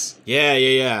rockets.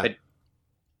 Yeah. But,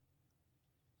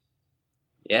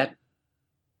 yeah.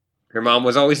 Her mom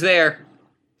was always there.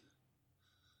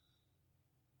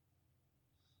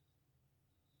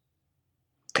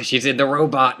 Because she's in the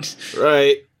robot.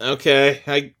 Right. Okay.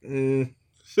 They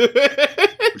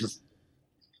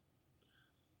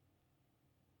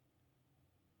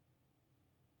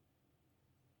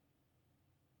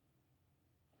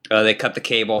cut the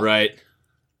cable. Right.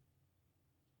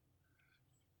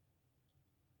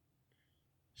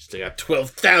 They got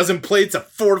 12,000 plates of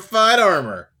fortified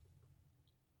armor.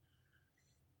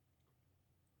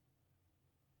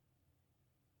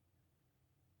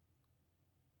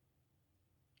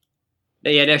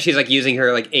 Yeah, now she's like using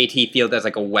her like AT field as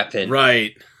like a weapon.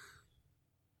 Right.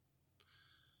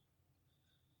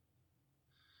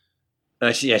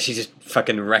 She's just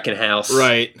fucking wrecking house.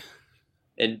 Right.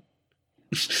 And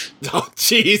oh,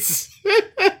 jeez.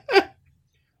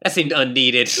 That seemed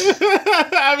unneeded.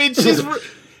 I mean,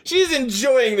 she's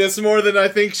enjoying this more than I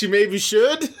think she maybe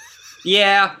should.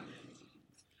 Yeah.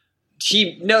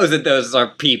 She knows that those are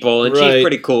people, and she's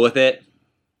pretty cool with it.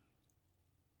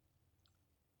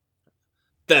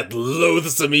 That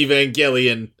loathsome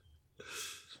Evangelion.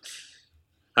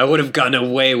 I would have gotten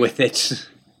away with it.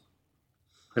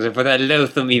 Because for that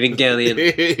loathsome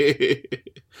Evangelion.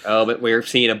 Oh, but we're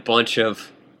seeing a bunch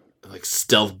of like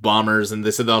stealth bombers, and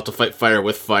they said they'll have to fight fire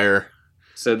with fire.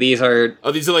 So these are...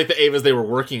 Oh, these are like the Avas they were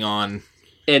working on.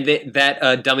 And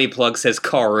that dummy plug says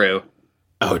Karu.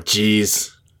 Oh,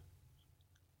 jeez.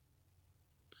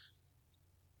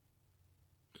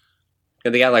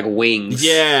 And they got like wings.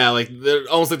 Yeah, like they're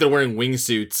almost like they're wearing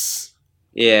wingsuits.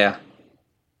 Yeah.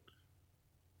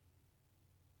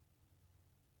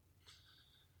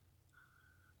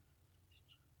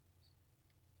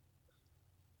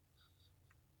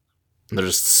 And they're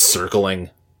just circling.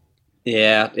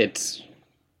 Yeah, it's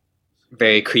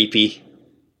very creepy.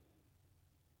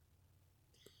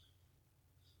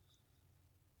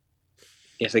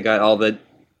 Yes, they got all the...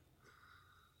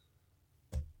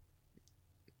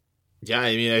 Yeah,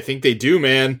 I mean, I think they do,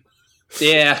 man.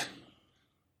 Yeah.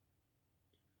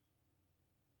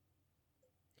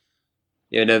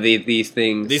 You know, these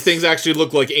things... These things actually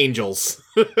look like angels.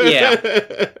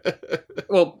 Yeah.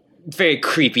 Well, very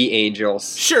creepy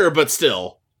angels. Sure, but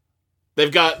still.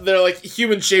 They're like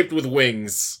human-shaped with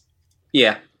wings.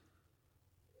 Yeah.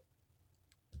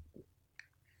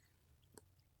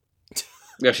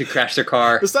 Yeah, she crashed her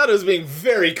car. Masato's being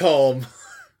very calm.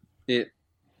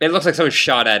 It looks like someone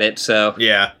shot at it, so...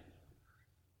 Yeah.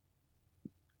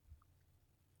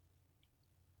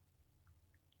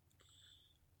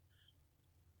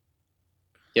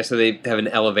 Yeah, so they have an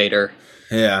elevator.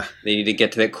 Yeah. They need to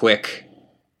get to it quick.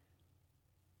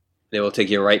 They will take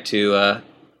you right to,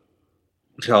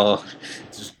 oh,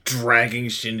 Just dragging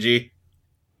Shinji.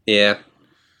 yeah.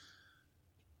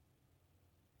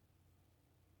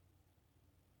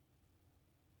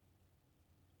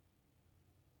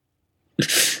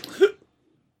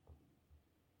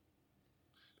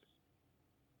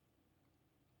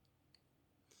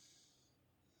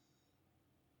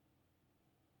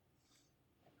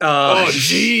 Oh,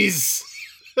 jeez.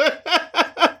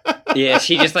 Yeah,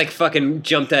 she just, like, fucking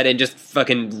jumped at it and just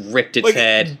fucking ripped its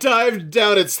head. Dived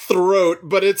down its throat,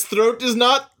 but its throat is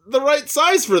not the right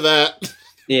size for that.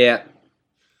 Yeah.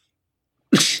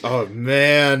 Oh,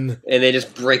 man. And then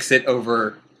just breaks it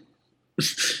over.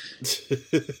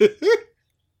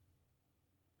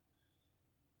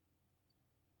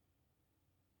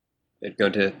 They'd go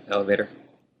into elevator.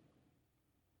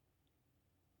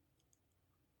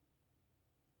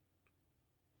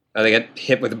 Oh, they got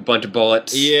hit with a bunch of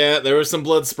bullets. Yeah, there was some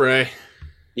blood spray.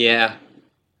 Yeah.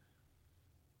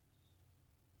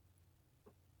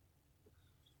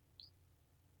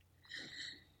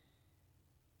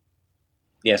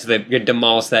 Yeah, so they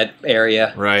demolish that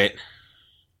area. Right.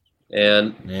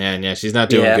 And Man, yeah, she's not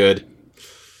doing good.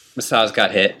 Masaz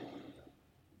got hit.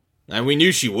 And we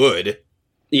knew she would.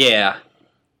 Yeah.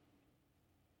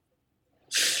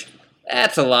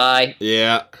 That's a lie.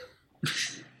 Yeah.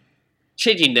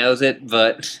 Shinji knows it,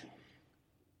 but...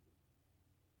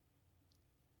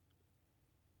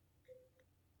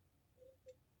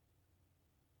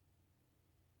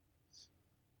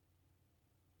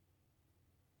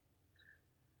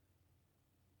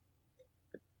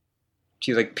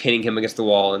 She's like pinning him against the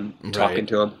wall and talking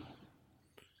to him.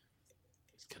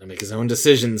 He's gotta make his own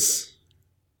decisions.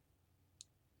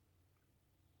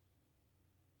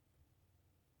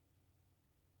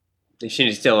 And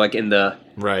Shinji's still like in the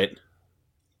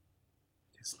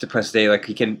depressed state, like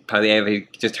he can probably he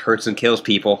just hurts and kills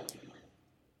people.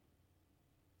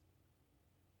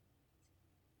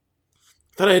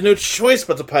 Thought I had no choice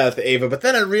but to pilot the Ava, but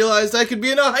then I realized I could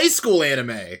be in a high school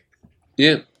anime.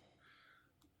 Yeah.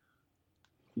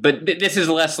 But this is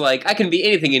less like, I can be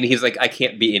anything, and he's like, I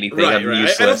can't be anything, I'm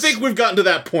useless. I don't think we've gotten to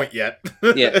that point yet.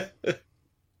 Yeah.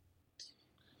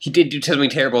 He did do something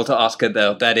terrible to Asuka,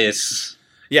 though. That is...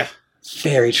 Yeah.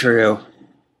 Very true.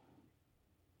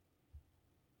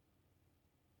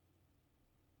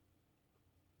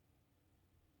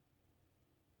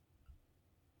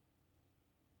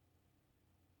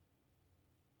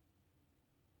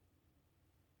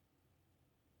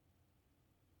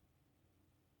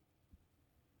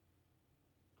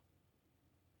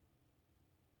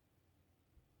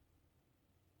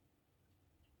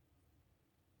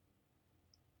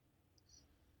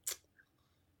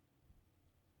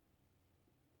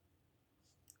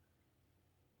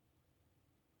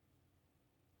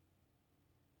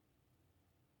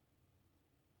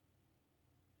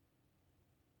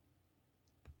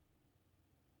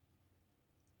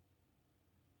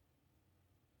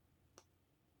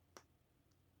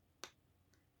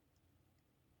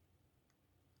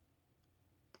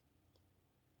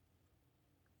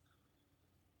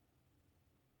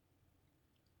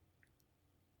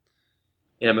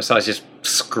 Yeah, Masai's just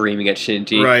screaming at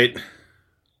Shinji. Right.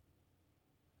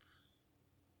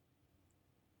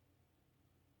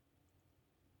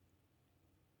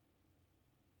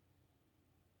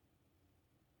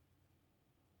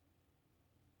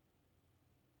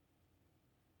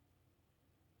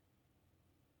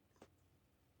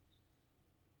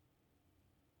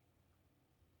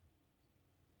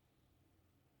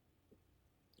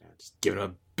 Just giving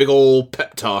a big old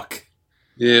pep talk.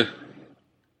 Yeah.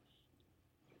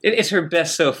 It's her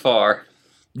best so far.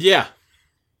 Yeah.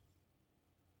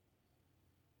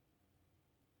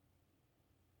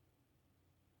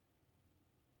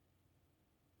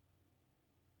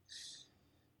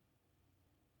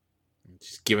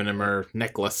 She's giving him her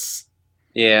necklace.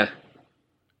 Yeah.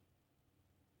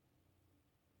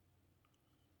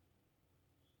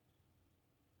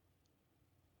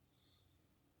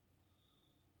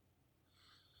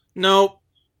 Nope.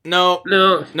 Nope.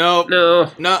 No. Nope.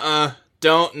 No. Nuh-uh.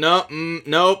 Don't. No.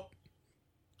 Nope.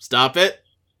 Stop it.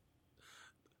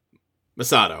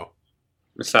 Masato.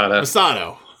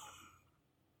 Masato.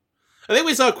 I think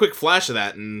we saw a quick flash of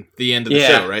that in the end of the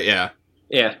show, right? Yeah.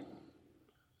 Yeah.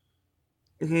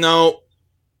 No.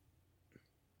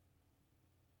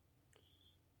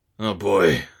 Oh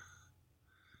boy.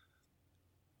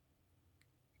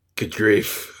 Good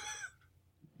grief.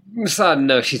 Masato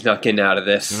knows she's not getting out of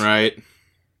this. Right. And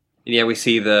yeah, we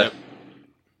see the...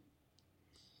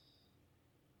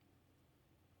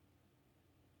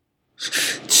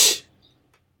 Yep.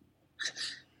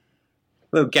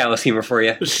 little gallows humor for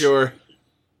you. Sure.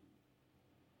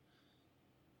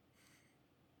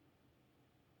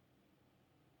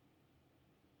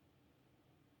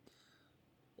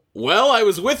 Well, I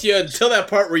was with you until that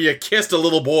part where you kissed a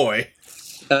little boy.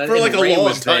 For like a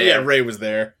long time. Yeah, Ray was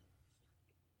there.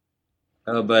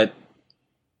 Oh, but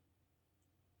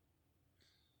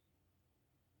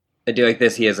I do like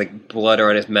this. He has like blood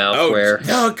around his mouth.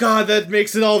 Oh god, that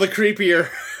makes it all the creepier.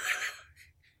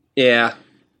 Yeah.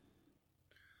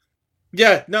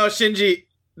 Yeah, no, Shinji,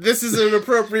 this is an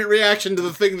appropriate reaction to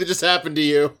the thing that just happened to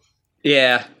you.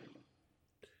 Yeah.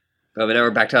 Oh, but now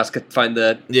we're back to us to find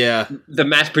the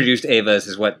mass-produced Evas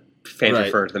is what fans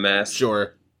refer to them as.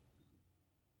 Sure.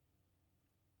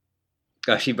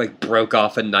 Oh, she like broke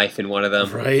off a knife in one of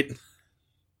them. Right.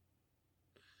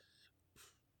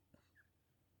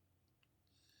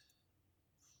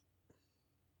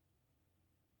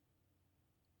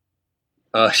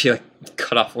 She like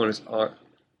cut off one of his arm.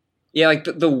 Yeah, like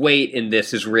the weight in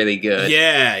this is really good.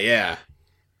 Yeah, yeah.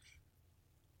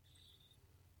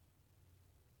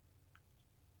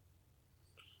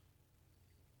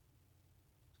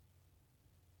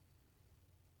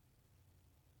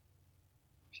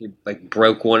 She like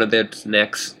broke one of their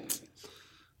necks.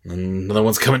 Another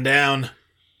one's coming down.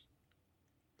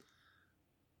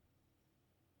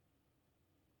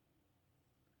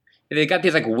 They got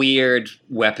these like weird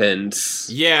weapons.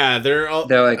 Yeah, they're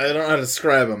like, I don't know how to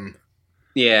describe them.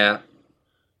 Yeah.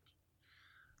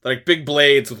 They're like big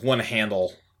blades with one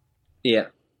handle. Yeah.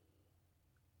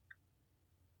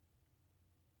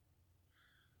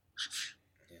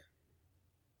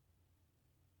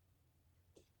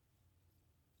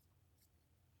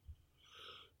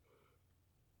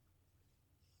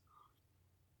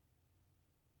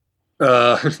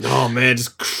 Oh man,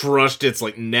 just crushed its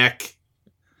like neck.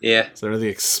 Yeah. So everything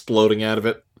exploding out of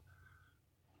it.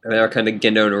 And they're kind of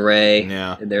Gendo and Ray.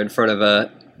 Yeah. And they're in front of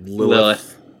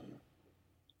Lilith.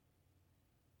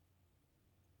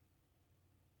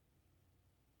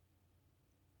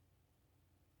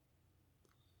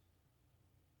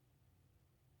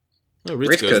 Oh,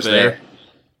 Ritsuko's there.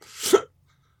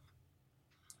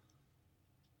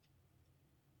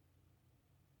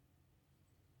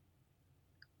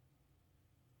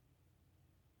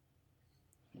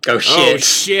 Oh shit! Oh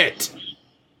shit!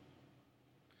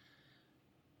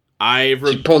 I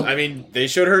mean, they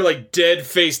showed her like dead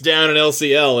face down in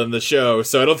LCL in the show,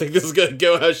 so I don't think this is gonna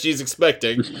go how she's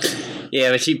expecting. Yeah,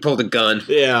 but she pulled a gun.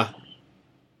 Yeah.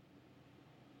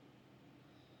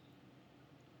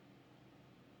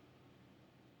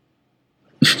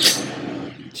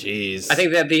 Jeez. I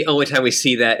think that's the only time we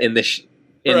see that in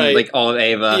like all of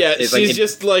Eva. Yeah, she's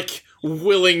just like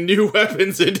willing new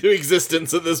weapons into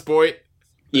existence at this point.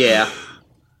 Yeah.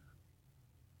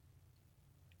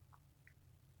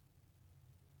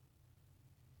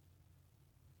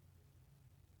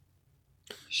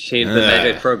 She's the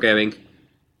magic programming.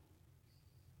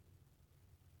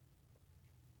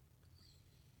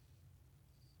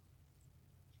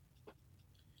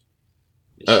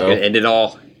 She's gonna end it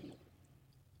all.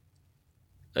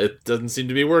 It doesn't seem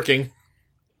to be working.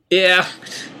 Yeah.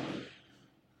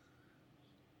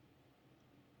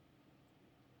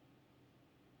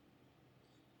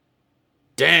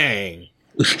 Dang.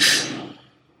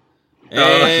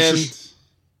 And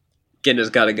Gendo's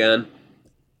got a gun.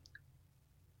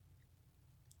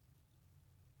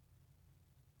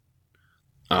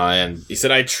 And he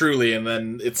said, "I truly," and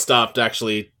then it stopped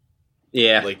actually.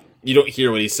 Yeah. Like, you don't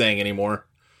hear what he's saying anymore.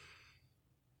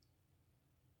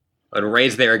 And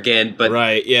Ray's there again, but...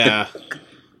 Right, yeah.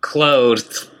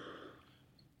 Closed.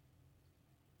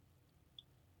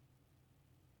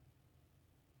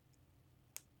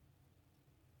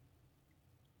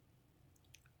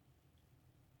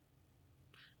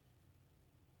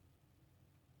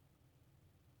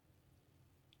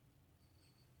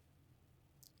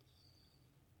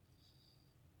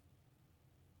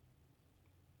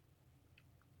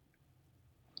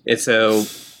 And so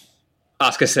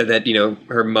Asuka said that,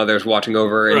 her mother's watching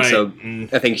over, and so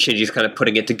I think Shinji's kind of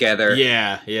putting it together.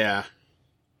 Yeah, yeah.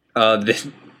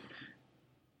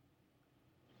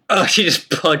 She just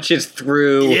punches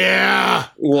through. Yeah!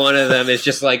 One of them is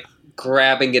just, like,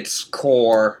 grabbing its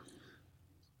core.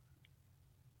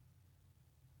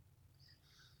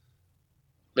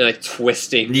 And, like,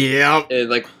 twisting. Yeah. And,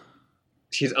 like,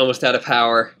 she's almost out of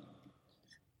power.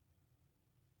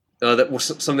 That was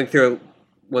something through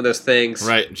one of those things.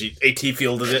 Right, she AT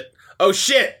fielded it. Oh,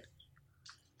 shit!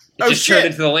 It just turned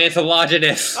into the Lance of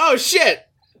Longinus. Oh, shit!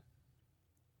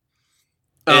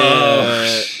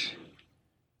 Oh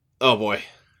boy.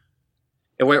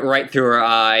 It went right through her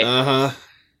eye. Uh-huh.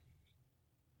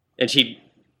 And she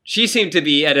She seemed to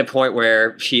be at a point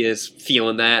where she is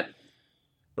feeling that.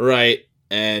 Right.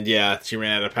 And yeah, she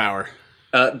ran out of power.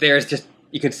 There's just,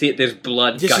 you can see it, there's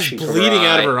blood Just gushing she's from her bleeding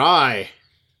out eye. of her eye.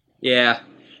 Yeah.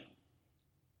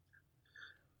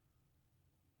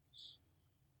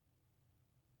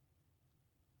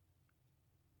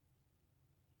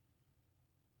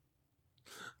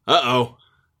 Uh-oh.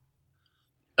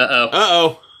 Uh-oh.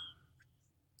 Uh-oh.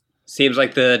 Seems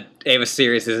like the Ava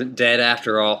series isn't dead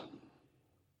after all.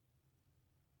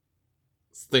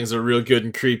 Things are real good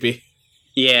and creepy.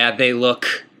 Yeah, they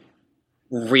look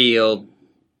real.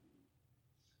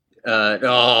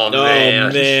 Oh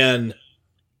man.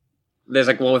 There's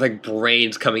like one with like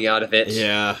brains coming out of it.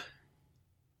 Yeah.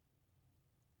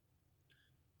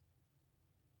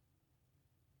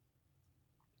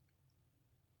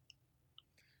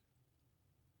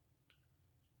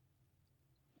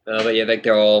 But yeah, like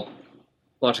they're all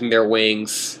launching their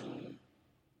wings.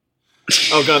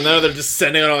 Oh god, now they're just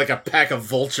sending out like a pack of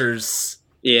vultures.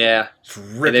 Yeah. Just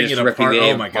ripping just it ripping apart. it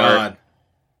Oh my apart. god.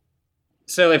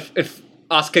 So if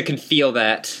Asuka can feel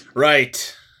that,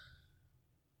 Right.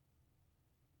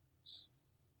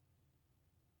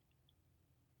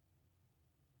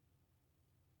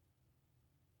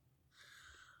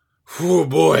 Oh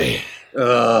boy.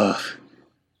 ugh,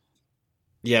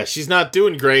 Yeah, she's not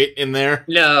doing great in there.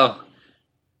 no.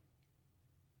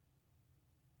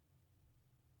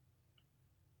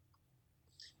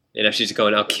 You know, she's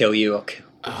going, I'll kill you, I'll kill.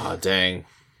 Oh, dang.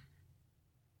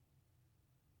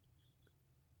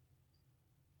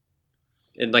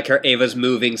 And like her Ava's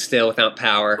moving still without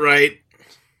power, Right.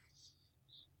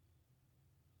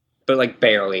 but like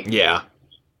barely. Yeah.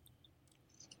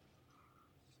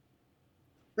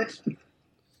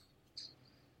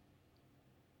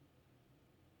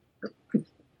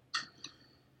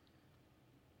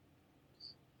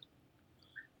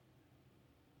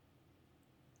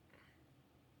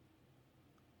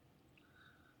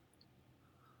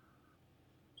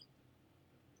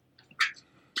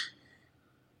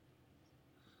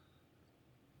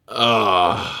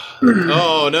 Oh.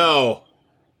 Oh no.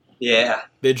 Yeah.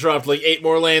 They dropped like 8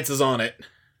 more lances on it.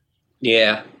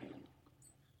 Yeah.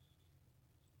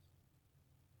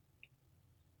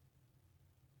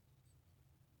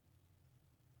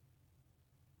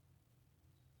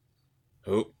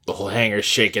 Oh, the whole hangar's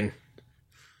shaking.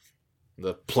 The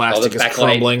All the plastic is backlight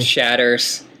crumbling.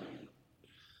 shatters.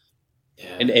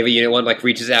 Yeah. And Ava Unit 1 like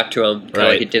reaches out to him, kind of Right.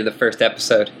 like it did in the first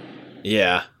episode.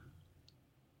 Yeah.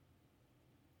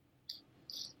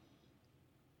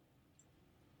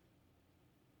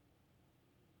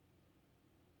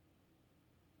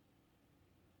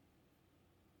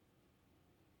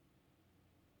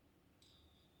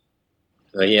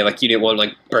 Yeah, like Unit 1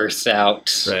 like bursts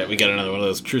out. Right, we got another one of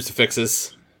those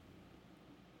crucifixes.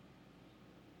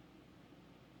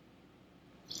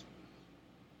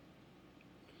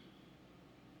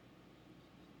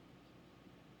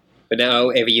 But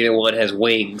now Ava Unit 1 has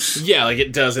wings. Yeah, like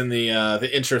it does in the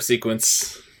intro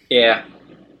sequence. Yeah.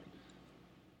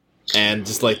 And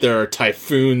just like there are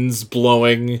typhoons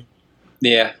blowing.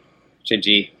 Yeah.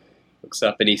 Shinji looks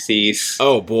up and he sees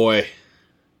Oh boy.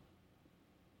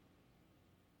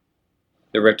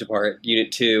 the ripped apart Unit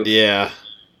 2. Yeah.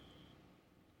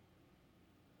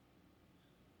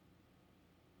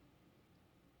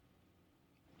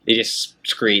 He just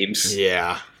screams.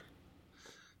 Yeah.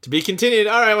 To be continued.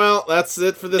 Alright, well, that's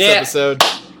it for this Yeah. episode.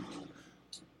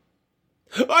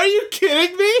 Are you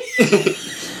kidding me?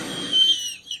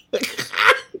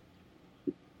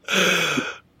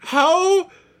 How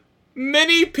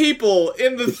many people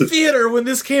in the theater when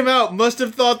this came out must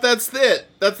have thought that's it?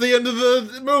 That's the end of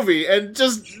the movie, and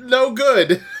just no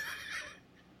good.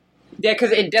 Yeah,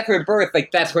 because in Death or Birth,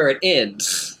 like, that's where it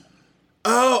ends.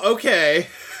 Oh, okay.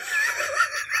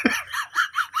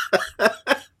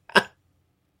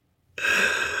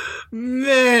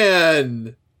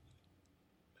 Man.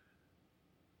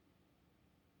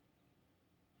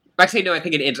 Actually, no, I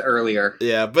think it ends earlier.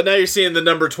 Yeah, but now you're seeing the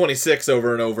number 26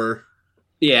 over and over.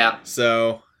 Yeah,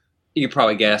 So, you could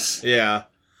probably guess. yeah.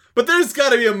 But there's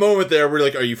gotta be a moment there where you're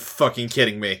like, are you fucking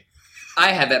kidding me?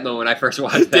 I had that moment when I first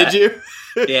watched that. Did you?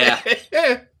 Yeah.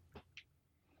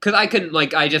 Because I couldn't,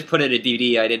 like, I just put it in a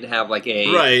DVD. I didn't have, like,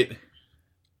 a... Right.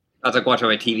 I was, like, watching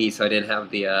on my TV, so I didn't have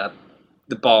the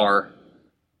bar.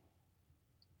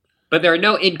 But there are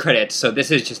no end credits, so this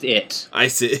is just it. I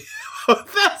see.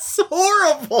 That's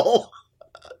horrible.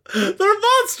 They're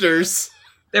monsters.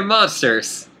 They're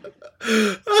monsters.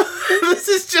 This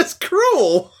is just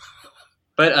cruel.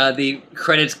 But the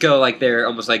credits go like they're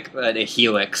almost like a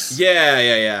helix.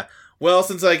 Yeah. Well,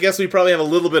 since I guess we probably have a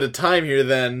little bit of time here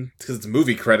then, because it's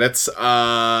movie credits,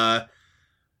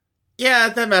 Yeah,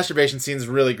 that masturbation scene's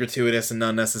really gratuitous and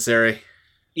unnecessary.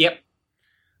 Yep.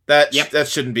 That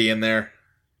shouldn't be in there.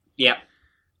 Yep.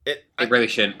 It really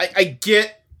shouldn't. I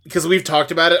get, because we've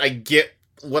talked about it, I get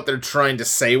what they're trying to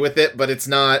say with it, but it's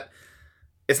not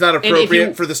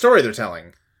appropriate for the story they're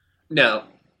telling. No.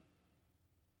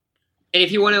 And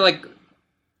if you want to, like,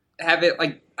 have it,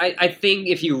 like, I think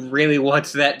if you really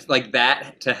want that, like,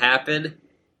 that to happen,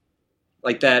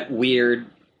 like that weird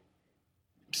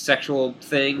sexual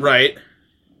thing. Right.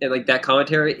 And, like, that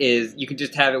commentary is, you could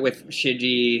just have it with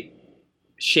Shinji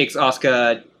shakes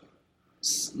Asuka,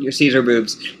 your Caesar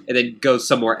boobs, and then goes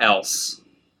somewhere else.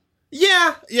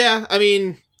 Yeah. I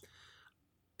mean,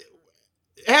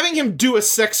 having him do a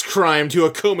sex crime to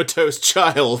a comatose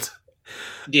child,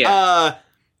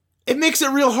 it makes it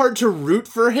real hard to root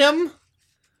for him.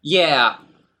 Yeah.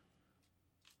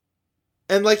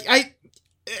 And, like,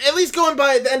 at least going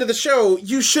by the end of the show,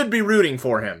 you should be rooting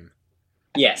for him.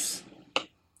 Yes.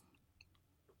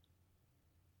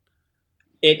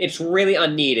 It's really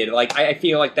unneeded. Like, I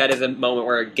feel like that is a moment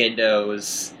where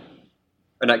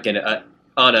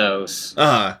Ano's,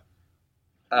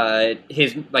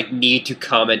 his, like, need to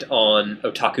comment on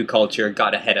otaku culture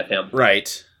got ahead of him.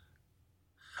 Right.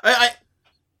 I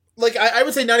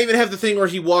would say not even have the thing where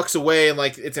he walks away and,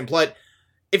 like, it's implied.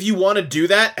 If you want to do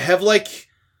that, have, like,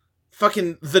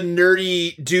 fucking the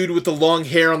nerdy dude with the long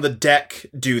hair on the deck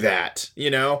do that,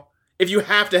 you know? If you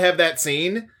have to have that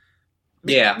scene.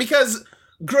 Yeah. Because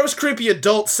gross, creepy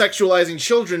adults sexualizing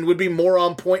children would be more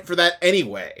on point for that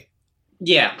anyway.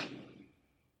 Yeah.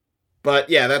 But,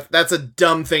 yeah, that's a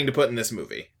dumb thing to put in this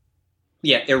movie.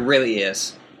 Yeah, it really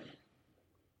is.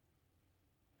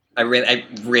 I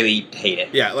really hate it.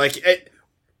 Yeah, like,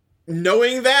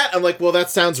 knowing that, I'm like, well, that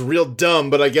sounds real dumb,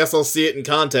 but I guess I'll see it in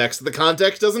context. The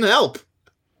context doesn't help.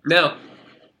 No.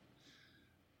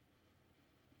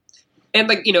 And,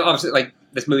 like, you know, obviously, like,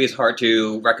 this movie is hard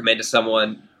to recommend to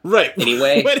someone. Right.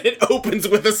 Anyway. When it opens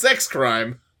with a sex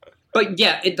crime. But,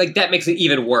 yeah, that makes it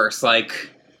even worse.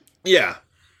 Like... Yeah.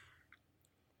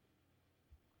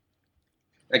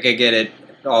 Like, I get it.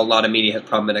 A lot of media has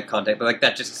problematic content, but, like,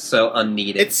 that's just so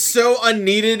unneeded. It's so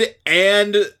unneeded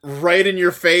and right in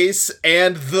your face,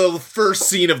 and the first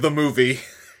scene of the movie.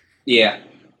 Yeah.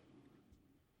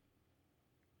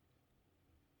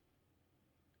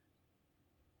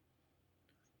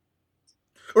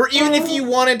 Or even if you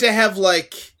wanted to have,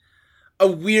 like,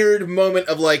 a weird moment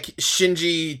of, like,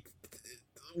 Shinji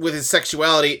with his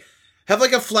sexuality, have,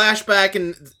 like, a flashback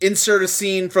and insert a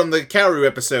scene from the Kaoru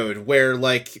episode where,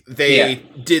 like, they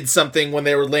did something when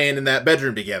they were laying in that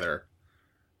bedroom together.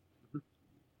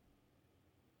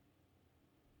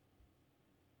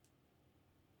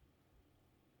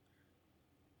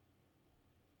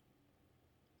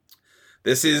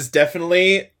 This is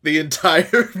definitely the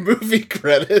entire movie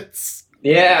credits.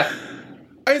 Yeah.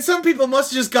 I mean, some people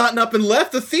must have just gotten up and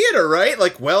left the theater, right?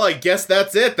 Like, well, I guess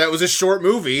that's it. That was a short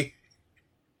movie.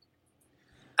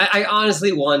 I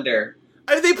honestly wonder.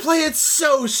 I mean, they play it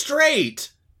so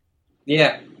straight.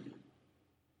 Yeah.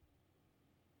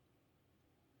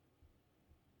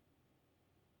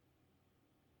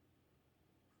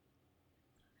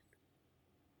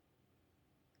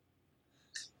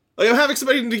 Like, I'm having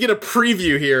somebody to get a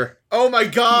preview here. Oh my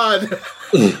god!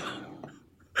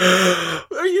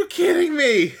 Are you kidding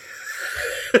me?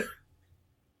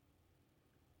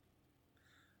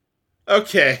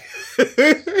 Okay.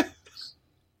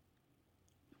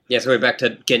 Yeah, so we're back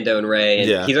to Gendo and Rei,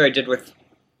 and he's already did with...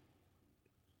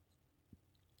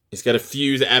 He's got to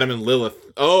fuse Adam and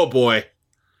Lilith. Oh boy.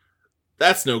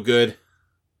 That's no good.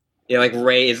 Yeah, like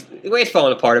Rei's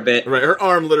falling apart a bit. Right, her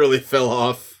arm literally fell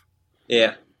off.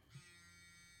 Yeah.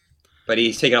 But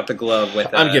he's taking off the glove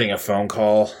with... I'm getting a phone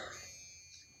call.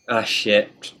 Ah,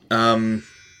 shit. I'm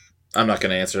not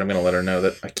going to answer. I'm going to let her know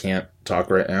that I can't talk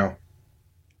right now.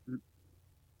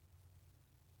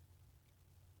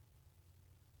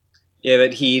 Yeah,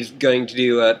 but he's going to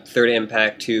do a third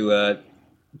impact to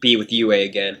be with Yue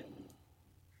again.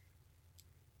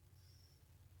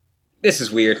 This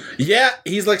is weird. Yeah,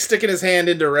 he's like sticking his hand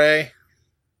into Rei.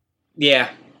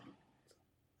 Yeah.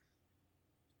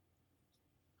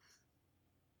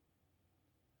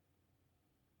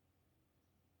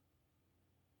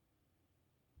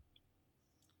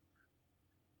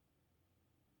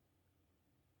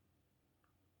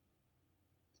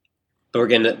 But we're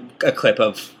getting a clip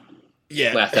of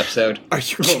last episode. Are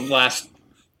you kidding?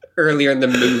 Earlier in the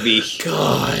movie.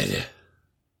 God.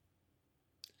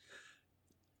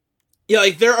 Yeah,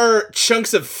 like, there are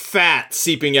chunks of fat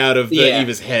seeping out of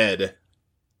Eva's head.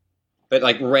 But,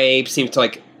 like, Rei seems to,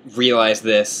 like, realize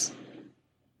this.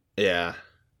 Yeah.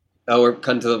 Oh, we're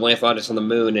cutting to the Lancelot on the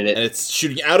moon, and And it's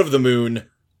shooting out of the moon.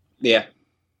 yeah.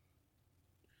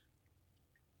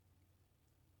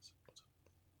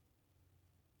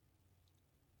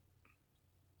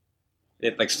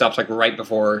 It like stops like right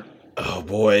before. Oh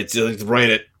boy, it's like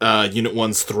right at Unit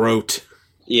 1's throat.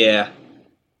 Yeah.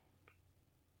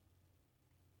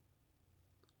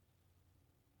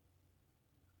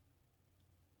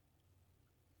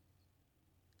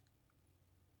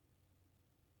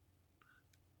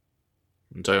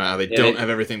 I'm talking about how they Yeah, don't they- have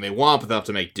everything they want, but they'll have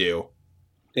to make do.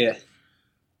 Yeah.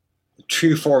 The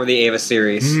true form of the Ava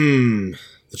series.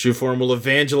 The true form will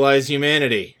evangelize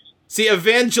humanity. See,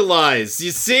 evangelize!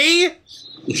 You see?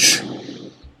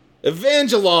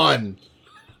 Evangelon!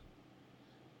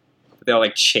 They're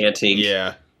like chanting.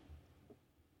 Yeah.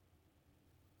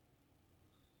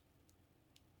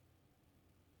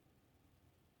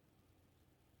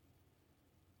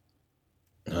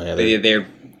 Oh, yeah,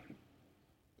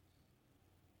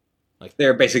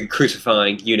 They're basically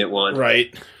crucifying Unit 1.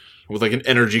 right. With like an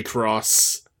energy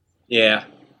cross. Yeah.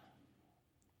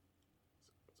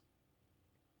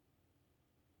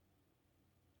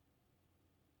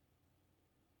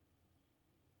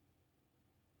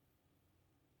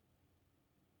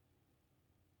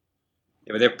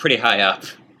 Yeah, but they're pretty high up.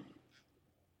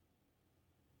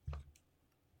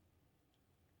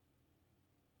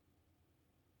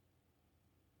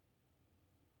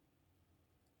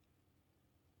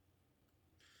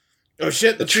 Oh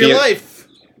shit, the The tree of tree of- life!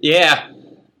 Yeah.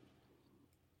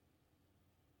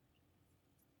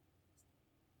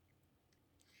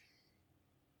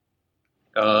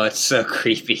 Oh, it's so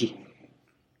creepy.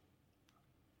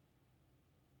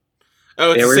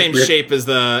 Oh, it's Yeah, the we're- same we're- shape as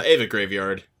the Ava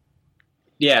graveyard.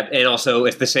 Yeah, and also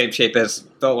it's the same shape as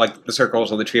the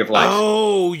circles on the Tree of Life.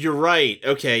 Oh, you're right.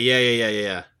 Okay,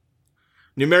 yeah.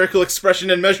 Numerical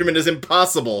expression and measurement is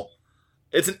impossible.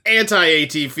 It's an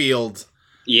anti-AT field.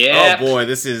 Yeah. Oh boy,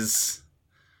 this is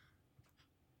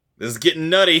getting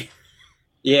nutty.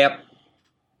 Yep.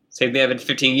 Same thing happened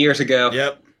 15 years ago.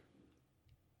 Yep.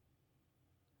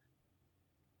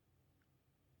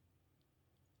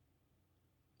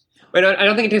 Wait, no, I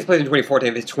don't think it takes place in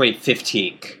 2014. It's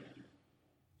 2015.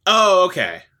 Oh,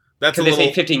 okay. That's a Because they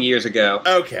little... say 15 years ago.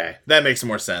 Okay, that makes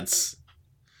more sense.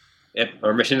 Yep,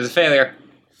 our mission is a failure.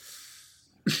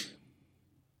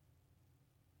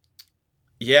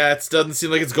 Yeah, it doesn't seem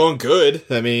like it's going good.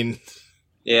 I mean...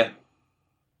 Yeah.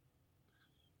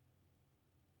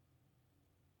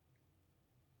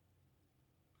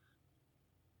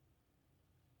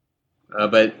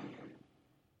 But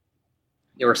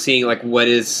yeah, we're seeing like what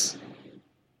is.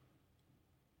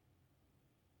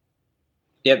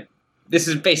 Yep, this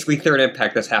is basically Third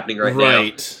Impact that's happening right now.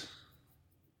 Right.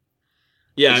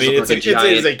 Yeah, I It's mean, like a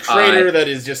it is a giant crater eye. that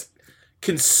is just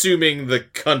consuming the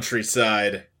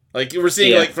countryside. Like, we're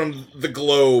seeing, Yeah. like, from the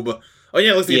globe. Oh,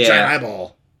 yeah, it looks like a Yeah. giant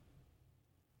eyeball.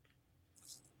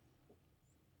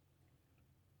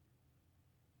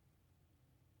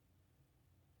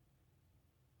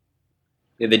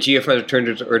 Yeah, the Geofriend returned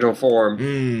to its original form,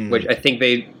 Mm, which I think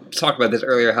they talked about this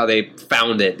earlier. How they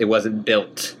found it; it wasn't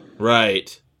built,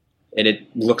 right. and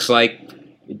it looks like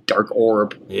a dark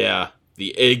orb. Yeah.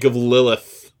 The Egg of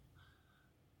Lilith.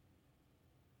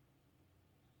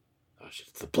 Oh, shit,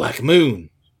 it's the Black Moon.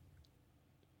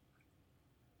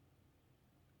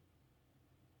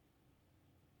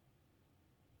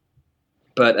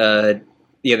 But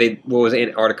yeah, what was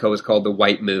Antarctica was called the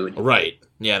White Moon. Right.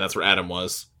 Yeah, that's where Adam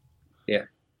was. Yeah.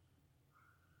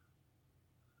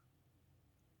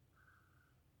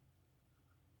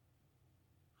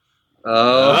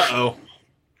 Oh, Uh-oh.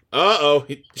 Uh-oh.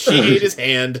 She ate his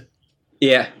hand.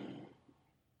 yeah.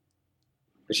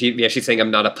 She's saying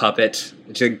I'm not a puppet.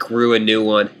 And she grew a new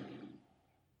one.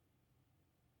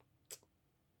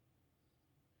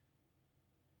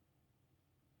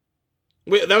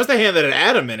 Wait, that was the hand that had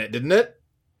Adam in it, didn't it?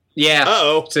 Yeah.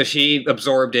 Uh-oh. So she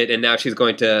absorbed it, and now she's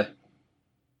going to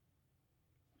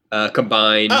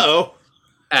combine Uh-oh.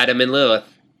 Adam and Lilith.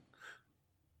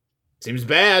 Seems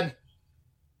bad.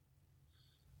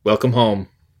 Welcome home.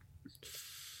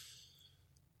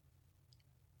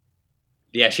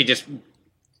 Yeah, she just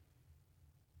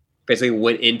basically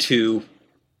went into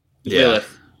Yeah.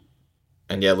 Lilith.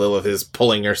 And yeah, Lilith is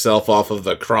pulling herself off of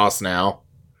the cross now.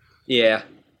 Yeah.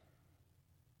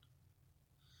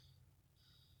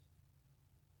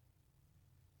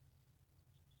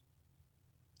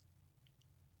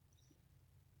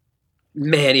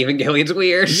 Man, Evangelion's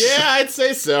weird. Yeah, I'd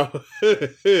say so.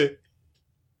 He's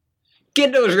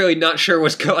Gendo's really not sure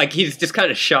what's going. Like he's just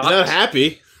kind of shocked. not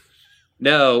happy.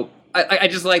 No, I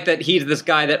just like that he's this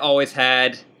guy that always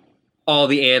had all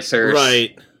the answers.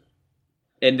 Right.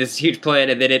 and this huge plan,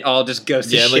 and then it all just goes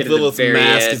to Yeah, shit like at the the little very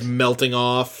mask end. is melting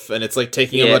off, and it's like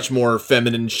taking a Yeah. much more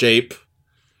feminine shape.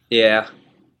 Yeah.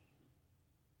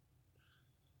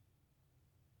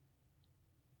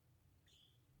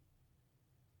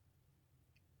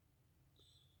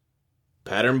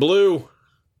 Pattern blue.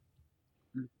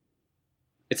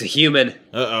 It's a human.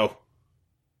 Uh-oh.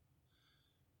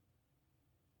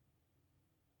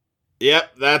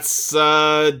 Yep, that's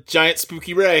giant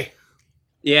spooky Ray.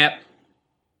 Yeah.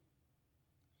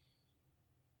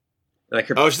 Like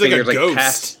her Oh, she's like a fingers ghost.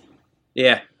 past.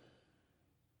 Yeah.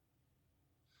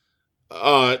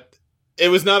 It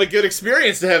was not a good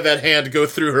experience to have that hand go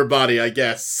through her body, I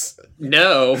guess.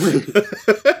 No.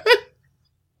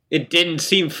 It didn't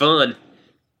seem fun.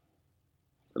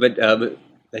 But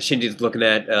Shinji's looking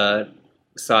at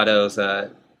Sato's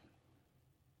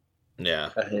Yeah.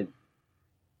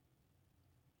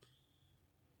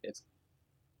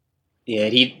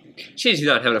 Shinji's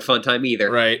not having a fun time either.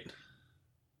 Right.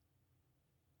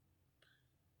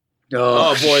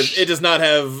 Oh, Oh boy, it does not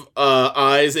have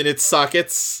eyes in its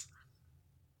sockets.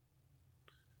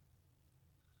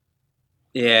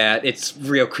 Yeah, it's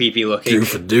real creepy looking.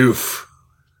 Doof.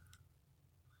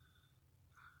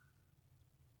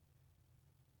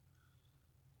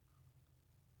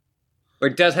 Or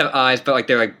it does have eyes, but like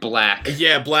they're like black.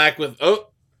 Yeah, black with... Oh,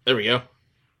 there we go.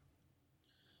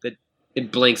 It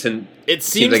blinks and It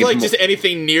seems like like it's just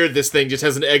anything near this thing just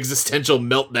has an existential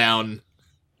meltdown.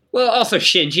 well, also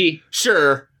Shinji.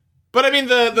 Sure. But I mean,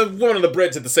 the woman on the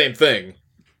bridge did the same thing.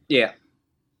 Yeah.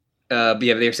 But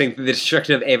yeah, they were saying the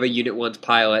destruction of Ava Unit 1's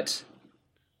pilot.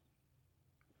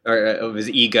 Or of his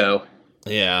ego.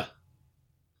 Yeah.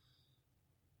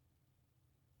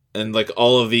 And like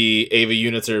all of the Ava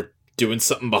units are doing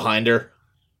something behind her.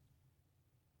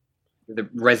 They're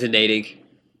resonating.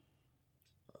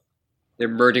 They're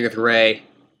merging with Rey.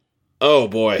 Oh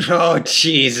boy. Oh,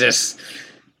 Jesus.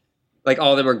 Like,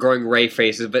 all of them are growing Rey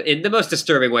faces, but in the most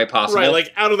disturbing way possible. Right,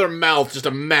 like out of their mouth, just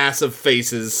a mass of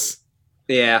faces.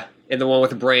 Yeah, and the one with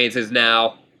the brains is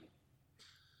now...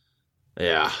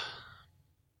 Yeah.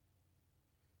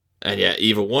 And yeah,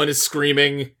 Eva 1 is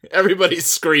screaming. Everybody's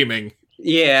screaming.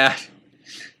 Yeah.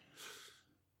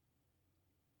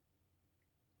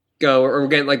 Go, or we're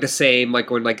getting, like, the same,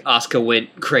 like, when, like, Asuka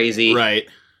went crazy. Right.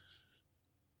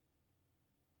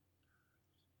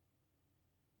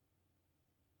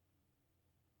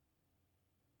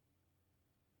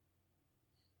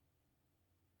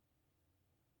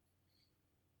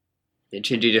 And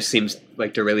Shinji just seems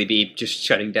like to really be just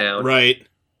shutting down. Right.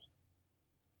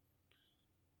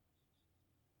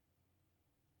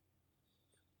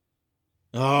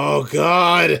 Oh,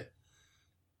 God.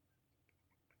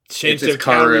 Changed It's of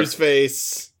Karu. Karu's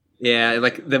face. Yeah, and,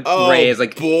 like, the Oh, Rey is,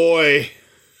 like, boy.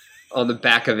 on the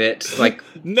back of it. Like,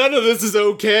 None of this is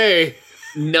okay.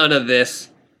 none of this.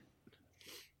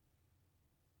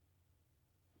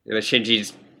 Yeah, but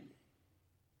Shinji's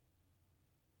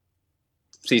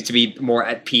seems to be more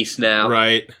at peace now.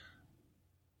 Right.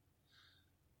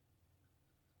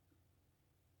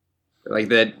 Like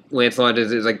the Lancelot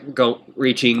is like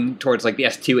reaching towards like the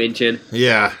S2 engine.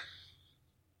 Yeah.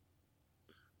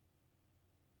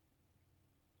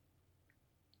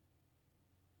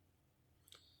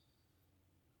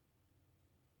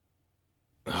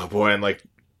 Oh boy, and like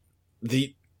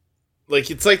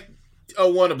it's like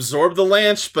one absorbed the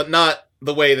lance, but not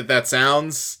the way that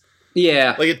sounds.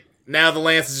 Yeah, Like now the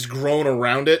lance is just grown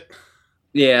around it.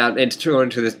 yeah, and it's thrown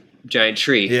into this giant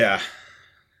tree. Yeah.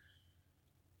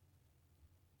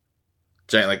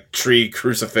 Giant like tree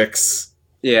crucifix.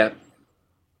 Yeah.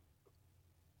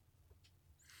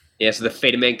 Yeah, so the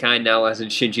fate of mankind now lies in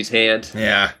Shinji's hand.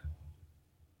 Yeah.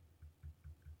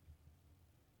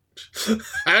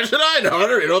 How should I know? I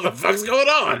don't even know what the fuck's going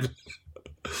on.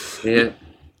 Yeah.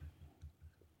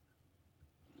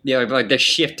 Yeah, like they're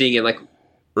shifting and like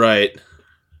Right.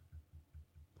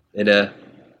 and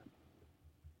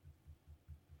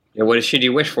what does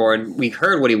Shinji wish for? And we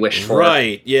heard what he wished for.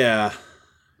 Right, yeah.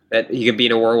 That he could be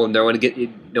in a world where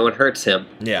no one hurts him.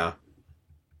 Yeah.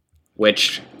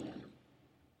 Which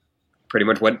pretty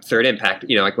much what Third Impact,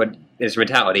 like what his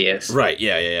mentality is. Right,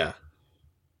 yeah.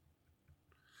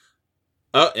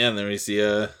 Oh, yeah, and then we see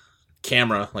a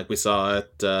camera like we saw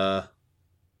at I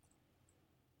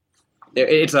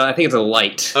think it's a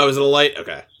light. Oh, is it a light?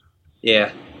 Okay.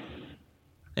 Yeah.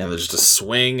 And there's just a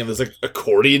swing and there's like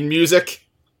accordion music.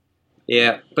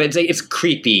 Yeah, but it's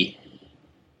creepy.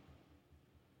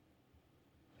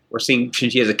 We're seeing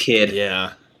Shinji as a kid.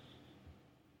 Yeah.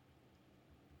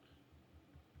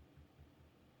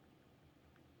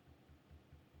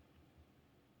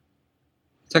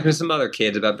 Talking to some other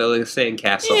kids about building a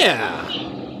sandcastle. Yeah.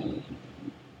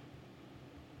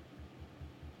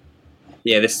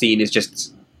 Yeah, this scene is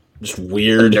just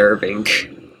weird. unnerving.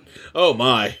 Oh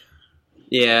my.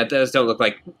 Yeah, those don't look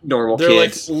like normal They're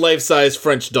kids. like life-size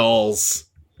French dolls.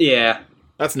 Yeah.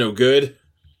 That's no good.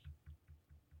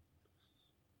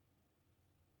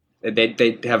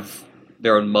 They have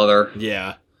their own mother.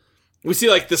 Yeah. We see,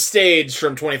 like, the stage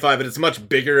from 25, but it's much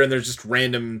bigger, and there's just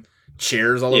random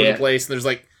chairs all over the place, and there's,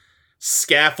 like,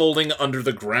 scaffolding under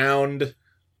the ground.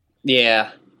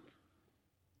 Yeah.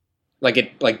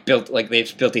 They've built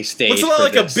a stage. Looks a lot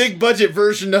like a big-budget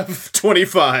version of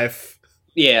 25.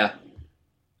 Yeah.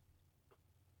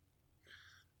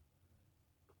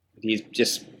 He's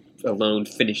just alone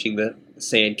finishing the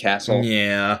sandcastle.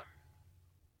 Yeah.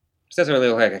 This doesn't really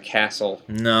look like a castle.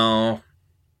 No.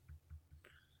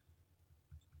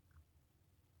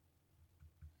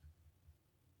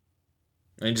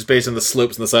 And just based on the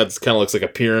slopes on the sides, it kind of looks like a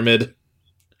pyramid.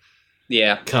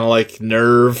 Yeah. Kind of like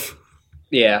Nerve.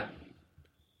 Yeah.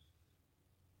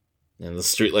 And the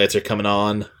streetlights are coming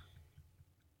on.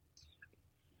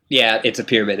 Yeah, it's a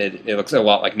pyramid. It looks a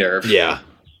lot like Nerve. Yeah.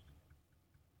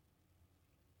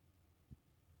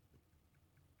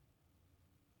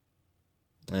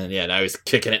 And yeah, now he's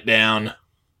kicking it down.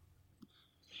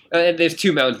 And there's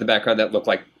two mountains in the background that look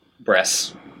like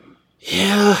breasts.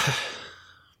 Yeah.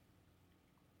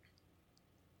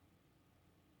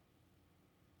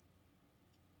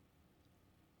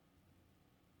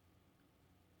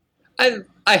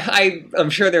 I'm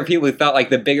sure there are people who thought like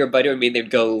the bigger budget would mean they'd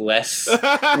go less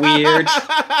weird.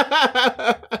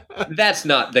 That's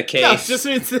not the case. No, it just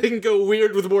means they can go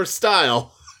weird with more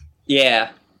style.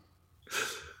 Yeah.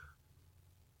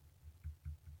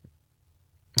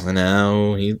 And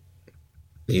now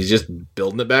he's just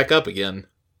building it back up again.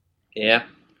 Yeah.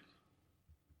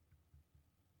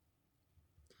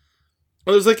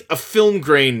 Well, there's like a film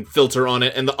grain filter on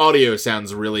it, and the audio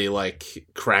sounds really like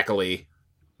crackly.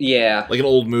 Yeah. Like an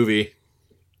old movie.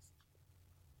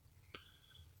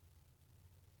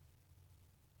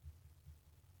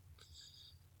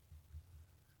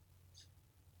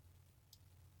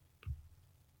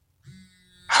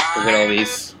 Look at all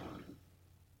these.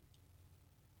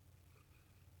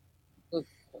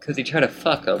 Because he tried to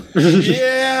fuck him.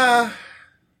 Yeah.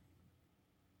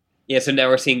 Yeah, so now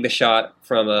we're seeing the shot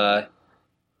from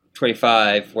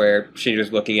 25 where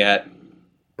Shinjo's looking at.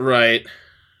 Right.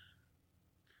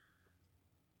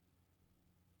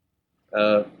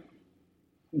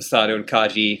 Sato and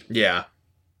Kaji. Yeah.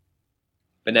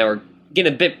 But now we're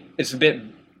getting it's a bit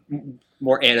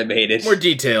more animated. More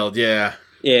detailed, yeah.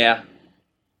 Yeah.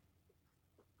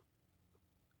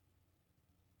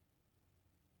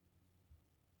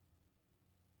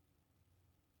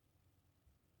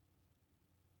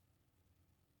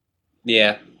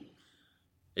 Yeah.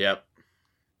 Yep.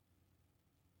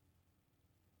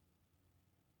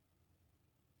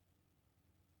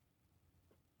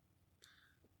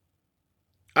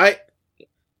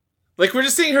 We're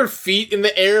just seeing her feet in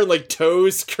the air, like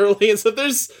toes curly and stuff.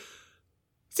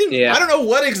 I don't know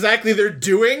what exactly they're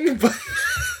doing, but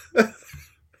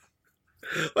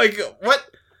like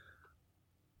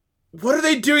what are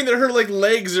they doing that her like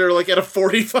legs are like at a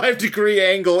 45-degree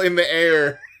angle in the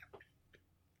air?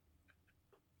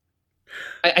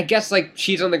 I guess like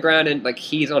she's on the ground and like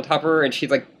he's on top of her and she's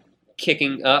like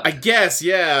kicking up. I guess,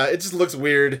 yeah. It just looks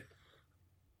weird.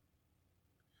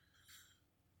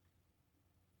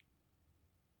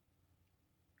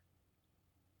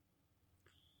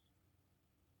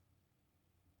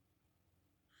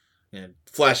 And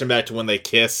flashing back to when they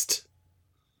kissed.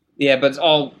 Yeah, but it's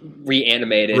all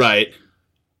reanimated. Right.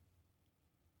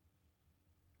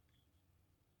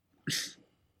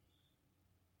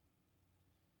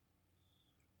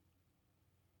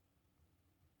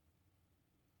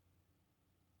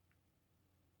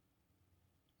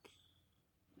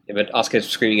 Yeah, but Asuka's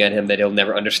screaming at him that he'll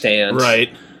never understand.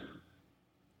 Right.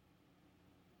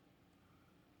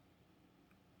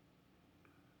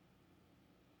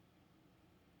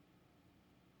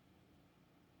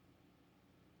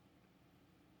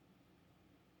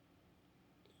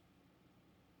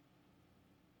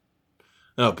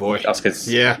 Oh boy. Asuka's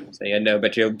saying, I know,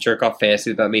 but you'll jerk off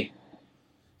fantasies about me.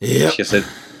 Yeah. She said.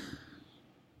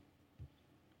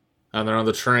 And they're on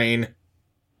the train.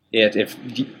 Yeah, if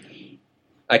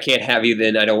I can't have you,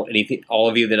 then I don't want anything. All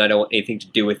of you, then I don't want anything to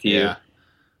do with you. Yeah.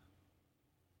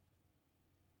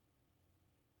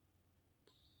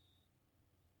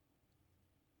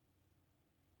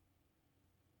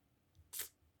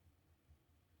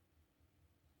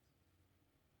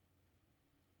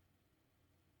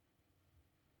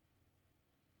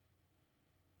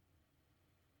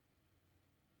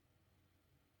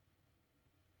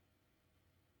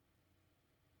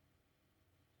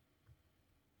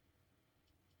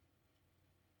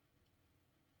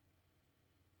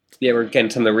 Yeah, we're getting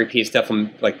some of the repeat stuff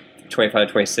from like 25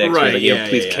 to 26. Right, Like, yeah,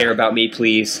 please yeah, care yeah. about me,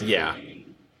 please. Yeah.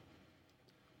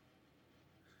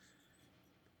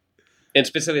 And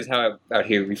specifically how out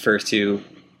here refers to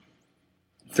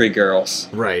 3 girls.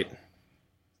 Right.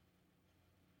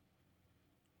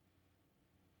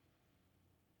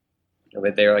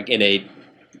 But they're like in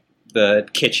the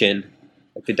kitchen,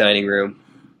 like the dining room.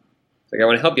 It's like, I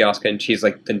want to help you, Asuka, and she's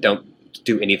like, then don't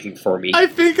do anything for me. I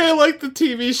think I like the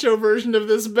TV show version of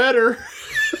this better.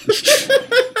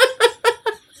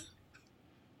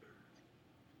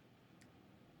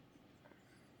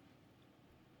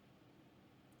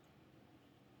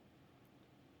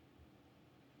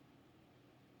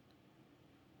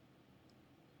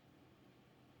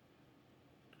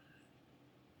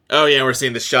 Oh yeah, we're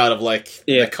seeing the shot of like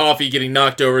the coffee getting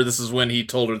knocked over. This is when he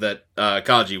told her that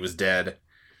Kaji was dead.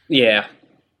 Yeah.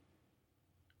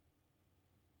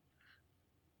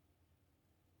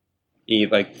 He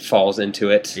like falls into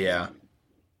it. Yeah.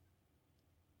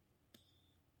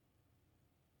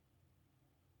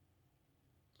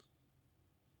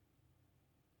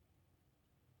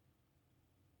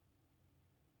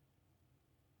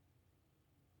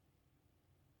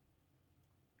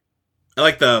 I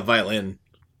like the violin.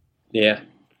 Yeah.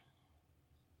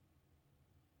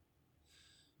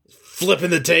 Flipping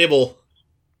the table.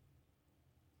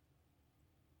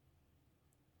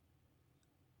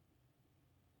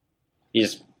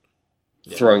 He's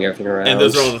throwing everything around. And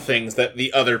those are all the things that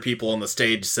the other people on the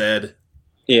stage said.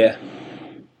 Yeah.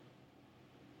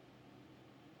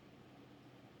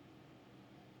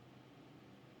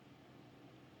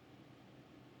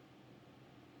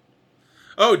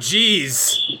 Oh,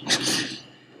 jeez.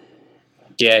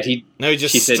 Yeah, now he's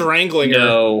just strangling her.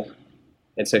 No.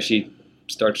 And so she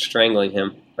starts strangling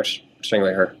him. Or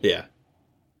strangling her. Yeah.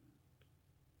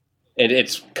 And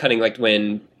it's cutting like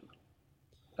when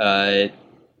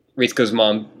Ritsuko's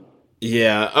mom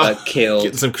killed.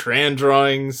 Getting some crayon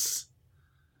drawings.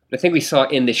 I think we saw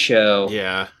in the show.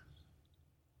 Yeah.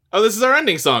 Oh, this is our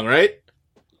ending song, right?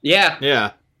 Yeah.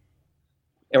 Yeah.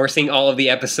 And we're seeing all of the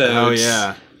episodes. Oh,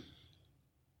 yeah.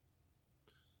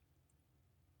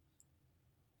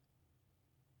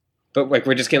 But like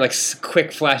we're just getting like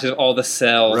quick flashes of all the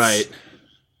cells. Right.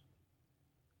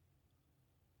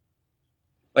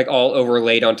 Like all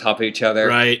overlaid on top of each other.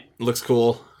 Right. Looks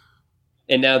cool.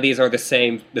 And now these are the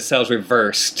cells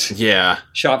reversed. Yeah.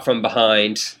 Shot from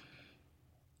behind.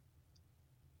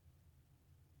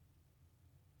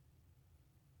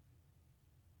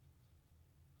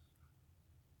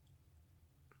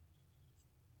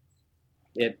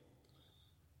 It.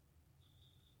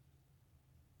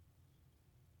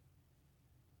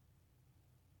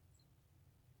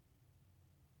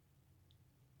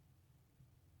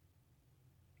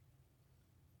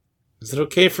 Is it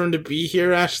okay for him to be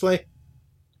here, Ashley?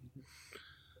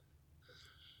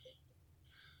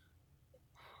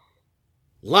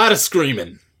 A lot of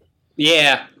screaming.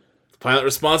 Yeah. The pilot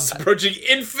response is approaching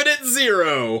infinite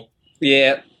zero.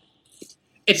 Yeah.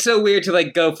 It's so weird to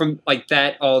like go from like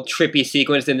that all trippy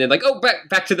sequence and then like, oh,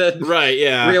 back to the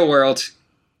real world.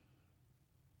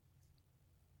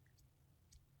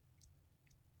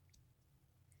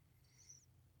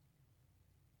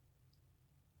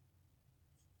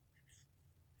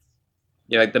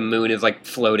 Yeah, like the moon is like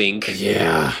floating.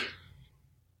 Yeah.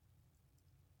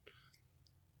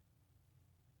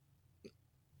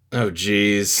 Oh,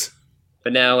 jeez.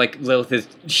 But now, like, Lilith is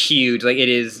huge. Like,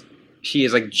 she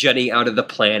is, like, jutting out of the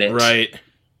planet. Right.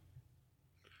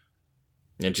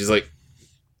 And she's, like,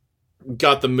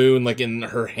 got the moon, like, in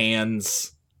her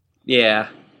hands. Yeah.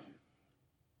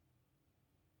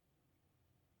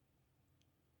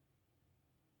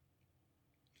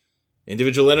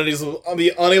 Individual entities will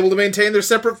be unable to maintain their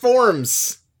separate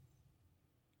forms.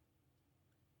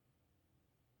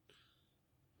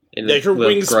 Like, her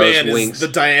wingspan is the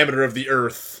diameter of the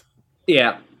Earth.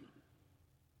 Yeah.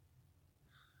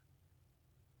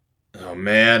 Oh,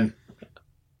 man.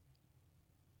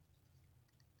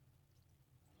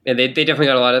 And they definitely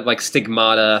got a lot of, like,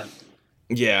 stigmata.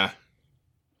 Yeah.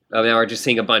 Now we're just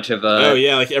seeing a bunch of... oh,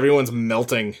 yeah, like, everyone's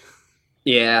melting.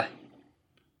 Yeah.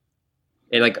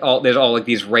 And, like, there's all, like,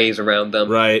 these rays around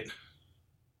them. Right.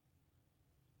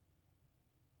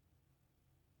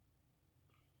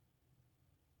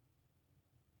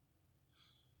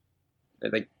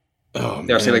 Like, oh,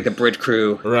 they're seeing, like, the bridge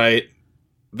crew. Right.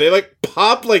 They, like,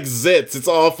 pop like zits. It's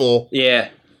awful. Yeah.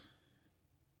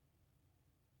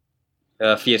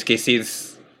 Fiesuke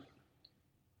sees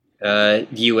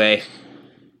UA.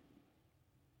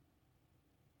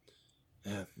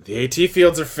 Yeah, the AT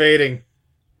fields are fading.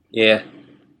 Yeah.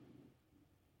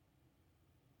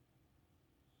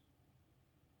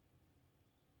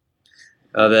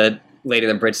 The lady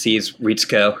in the bridge sees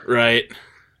Ritsuko. Right.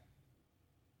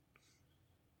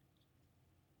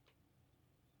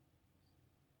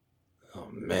 Oh,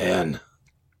 man.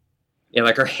 And,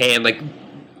 like, her hand, like,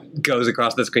 goes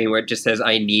across the screen where it just says,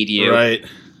 I need you. Right.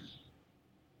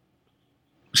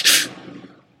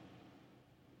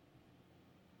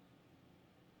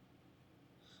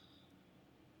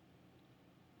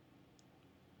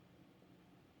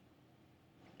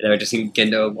 And I just seen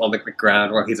Gendo on, like, the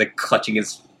ground where he's, like, clutching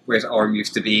where his arm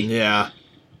used to be. Yeah.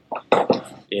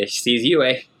 Yeah, she sees Yue.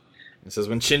 It says,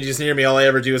 when Shinji's near me, all I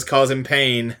ever do is cause him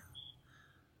pain.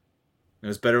 It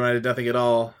was better when I did nothing at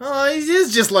all. Oh, he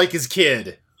is just like his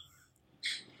kid.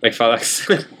 Like Fox.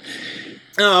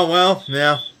 Oh, well,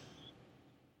 yeah.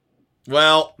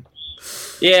 Well.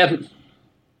 Yeah.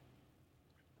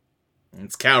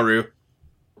 It's Kaoru.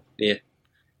 Yeah.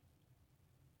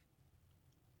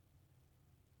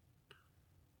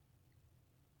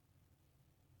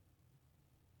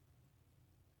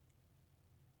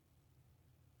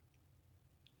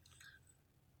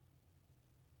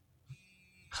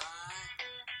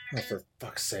 Oh, for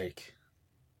fuck's sake.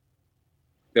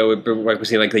 So we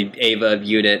see like the Ava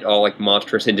unit all like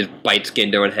monstrous and just bites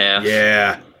Gendo in half.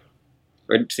 Yeah.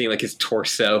 We're seeing like his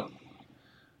torso.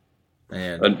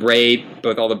 Man. And Ray,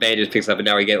 both all the bandages picks up, and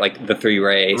now we get like the 3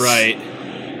 rays. Right.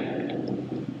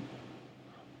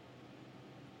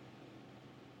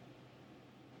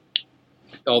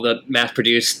 All the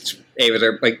mass-produced Avas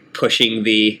are like pushing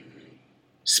the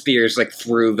spears like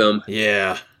through them.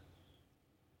 Yeah.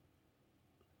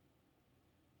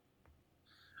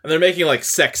 And they're making like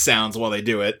sex sounds while they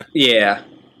do it. Yeah.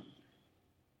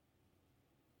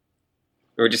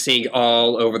 We're just seeing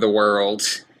all over the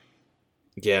world.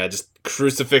 Yeah, just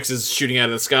crucifixes shooting out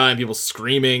of the sky and people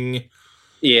screaming.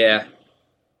 Yeah.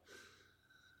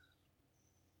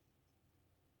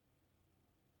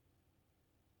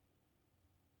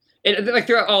 And like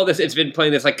throughout all this, it's been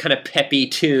playing this like kind of peppy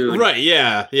tune. Right,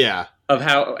 yeah, yeah. Of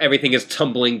how everything is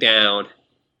tumbling down.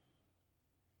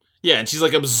 Yeah, and she's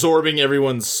like absorbing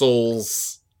everyone's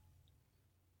souls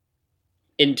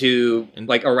into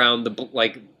like around the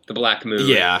black moon.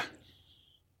 Yeah.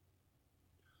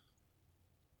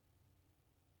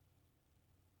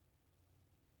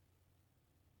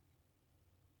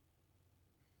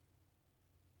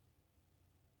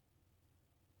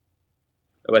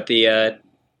 But the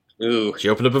ooh. She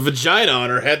opened up a vagina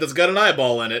on her head that's got an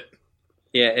eyeball in it.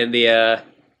 Yeah, and the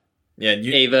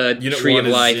Ava Unit Tree of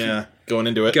Life going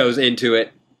into it. Goes into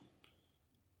it.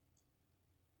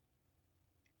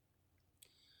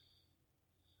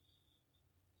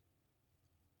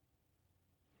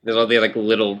 There's all the like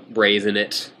little rays in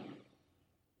it.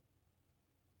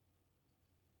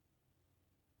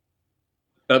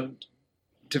 To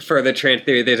further trans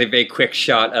theory, there's a very quick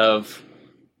shot of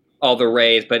all the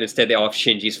rays, but instead they all have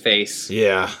Shinji's face.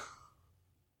 Yeah.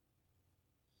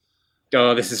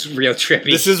 Oh, this is real trippy.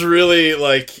 This is really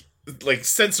like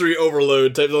sensory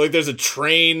overload type. Like there's a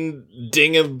train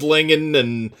ding-a-blinging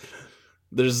and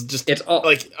there's just it's all,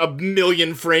 like a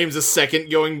million frames a second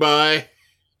going by.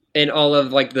 And all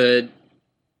of like the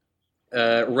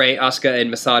Rei, Asuka,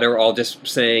 and Masato are all just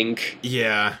saying,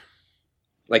 yeah,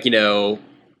 like, you know,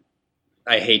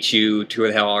 I hate you, who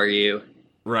the hell are you?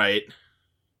 Right.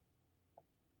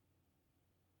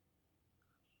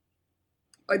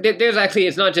 Like, there's actually,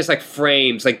 it's not just like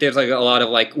frames, like there's like a lot of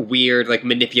like weird like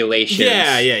manipulations.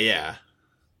 Yeah.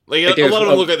 Like a lot of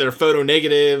them look at their photo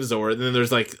negatives, or then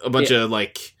there's like a bunch of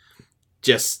like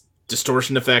just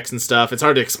distortion effects and stuff. It's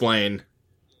hard to explain.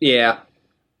 Yeah.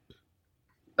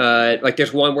 Like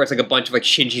there's one where it's like a bunch of like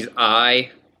Shinji's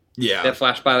eye. Yeah. That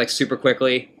flash by like super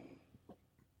quickly.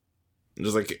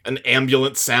 There's like an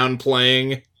ambulance sound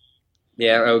playing.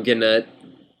 Yeah, getting that.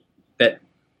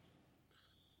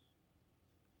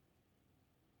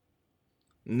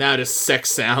 Now just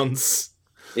sex sounds.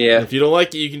 Yeah. And if you don't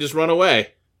like it, you can just run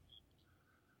away.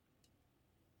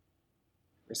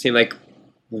 It seemed like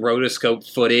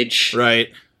rotoscope footage. Right.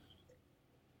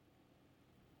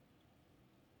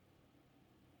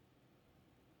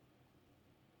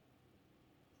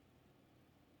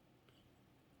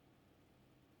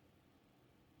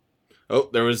 Oh,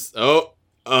 there was...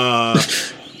 Yeah,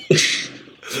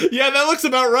 that looks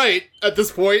about right at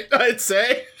this point, I'd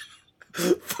say.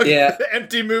 Yeah.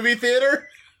 Empty movie theater.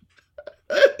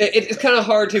 It's kind of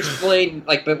hard to explain,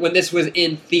 like, but when this was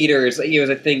in theaters, it was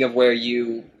a thing of where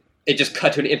it just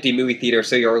cut to an empty movie theater,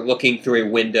 so you're looking through a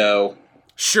window.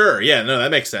 Sure, yeah, no,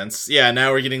 that makes sense. Yeah,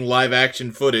 now we're getting live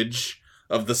action footage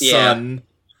of the sun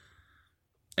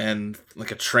and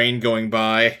like a train going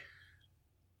by.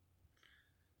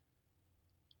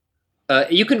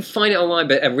 You can find it online,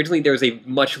 but originally there was a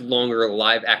much longer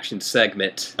live action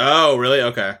segment, Oh, really?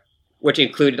 Okay. which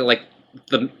included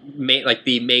the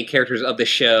main characters of the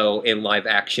show in live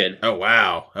action, Oh,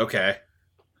 wow. Okay.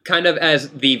 kind of as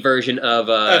the version of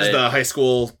That's the high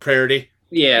school parody.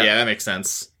 yeah, Yeah, that makes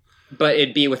sense. but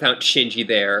it'd be without Shinji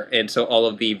there, and so all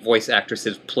of the voice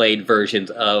actresses played versions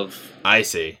of I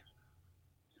see.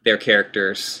 their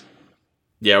characters.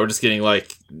 Yeah, we're just getting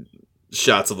like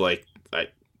shots of like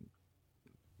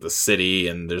the city,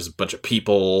 and there's a bunch of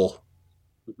people.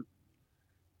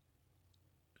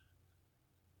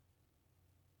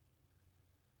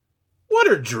 What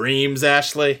are dreams,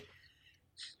 Ashley?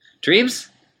 Dreams?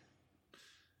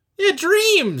 Yeah,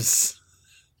 dreams.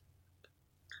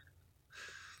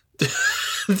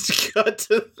 Cut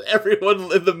to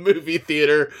everyone in the movie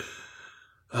theater.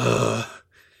 Oh,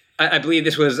 I believe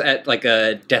this was at like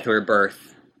a Death or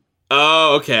Birth.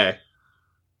 okay.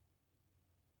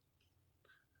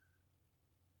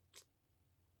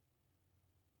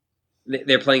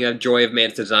 They're playing a Joy of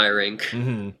Man's Desiring.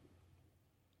 Mm-hmm.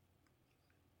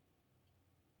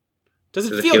 Does it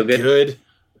Does it feel feel good? good?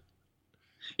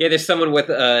 Yeah, there's someone with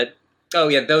oh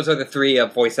yeah, those are the three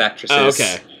voice actresses. Oh,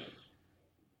 okay.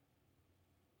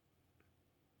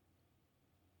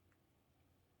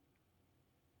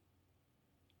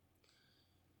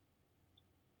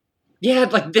 Yeah,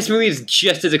 like this movie is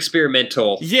just as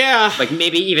experimental. Yeah. Like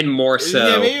maybe even more so.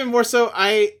 Yeah, maybe even more so.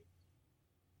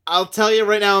 I'll tell you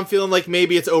right now, I'm feeling like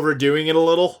maybe it's overdoing it a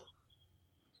little.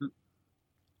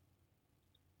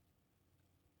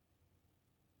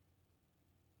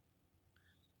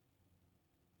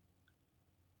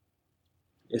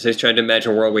 So he's trying to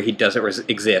imagine a world where he doesn't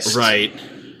exist. Right.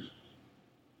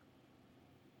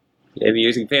 Maybe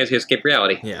using fantasy to escape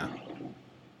reality. Yeah.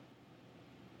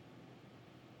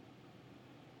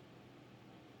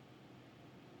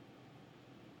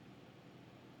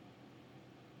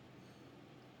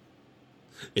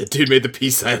 Yeah, dude made the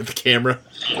peace sign of the camera.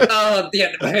 Oh,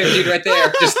 yeah, the dude right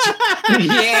there. Just,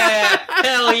 yeah,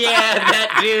 hell yeah,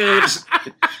 that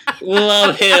dude.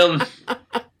 Love him.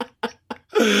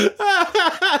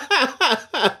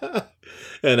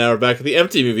 And now we're back at the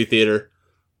empty movie theater.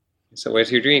 So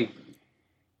where's your dream?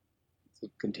 It's a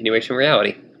continuation of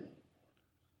reality.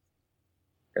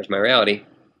 There's my reality.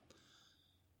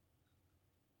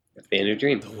 That's the end of your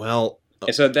dream. Well,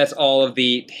 And so that's all of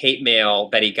the hate mail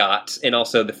that he got, and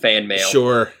also the fan mail.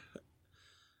 sure.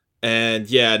 And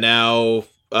yeah, now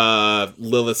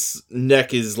Lilith's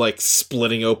neck is like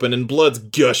splitting open and blood's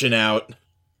gushing out.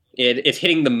 It's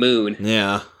hitting the moon.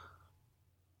 Yeah.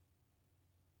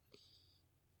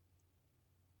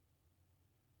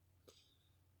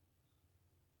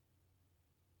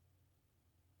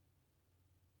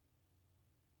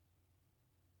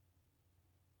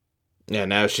 Yeah,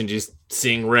 now Shinji's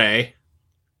seeing Rei.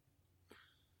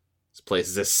 This place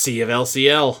is a sea of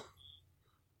LCL.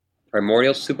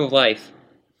 Primordial soup of life.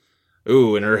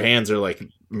 Ooh, and her hands are like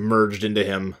merged into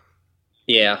him.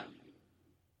 Yeah.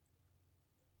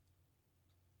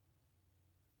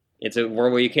 It's a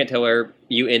world where you can't tell where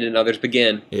you end and others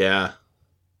begin. Yeah.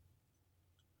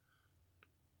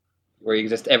 Where you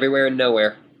exist everywhere and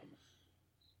nowhere.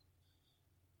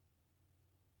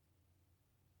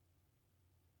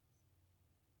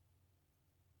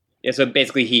 Yeah, so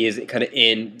basically he is kind of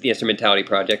in the Instrumentality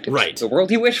Project. It's Right. the world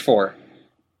he wished for.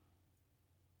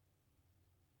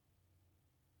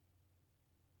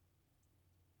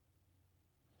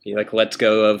 He like lets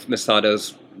go of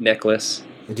Masato's necklace.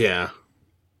 Yeah.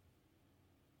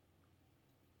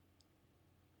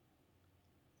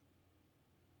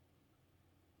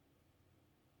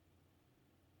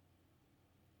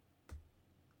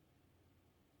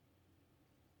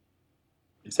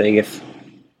 Saying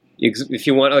if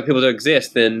you want other people to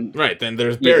exist, then Right, then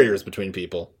there's barriers between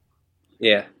people.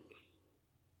 yeah.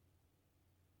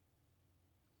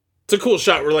 It's a cool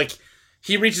shot where, like,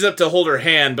 he reaches up to hold her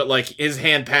hand, but, like, his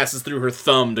hand passes through her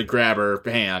thumb to grab her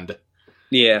hand.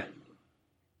 Yeah.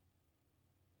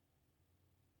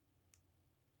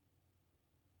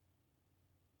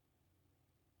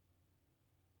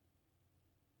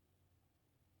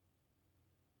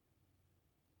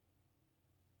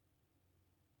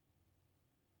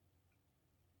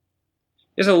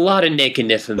 There's a lot of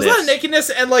nakedness in There's a lot of this. nakedness,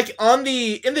 and, like,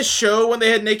 in the show, when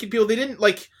they had naked people, they didn't,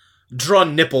 like, draw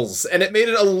nipples, and it made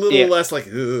it a little less, like,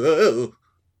 ugh.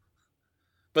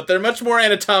 But they're much more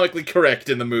anatomically correct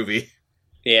in the movie.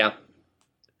 Yeah.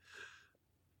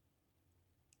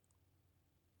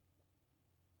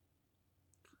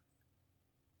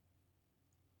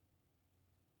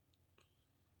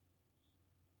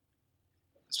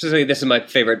 Specifically, this is my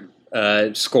favorite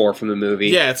score from the movie.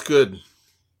 Yeah, it's good.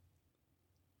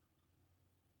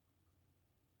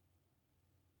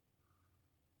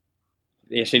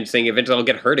 Yeah, she's saying eventually I'll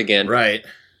get hurt again. Right.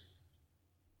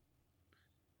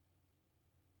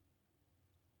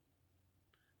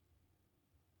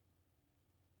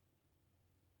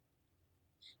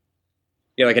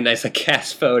 Yeah, like a nice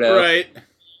cast photo. Right.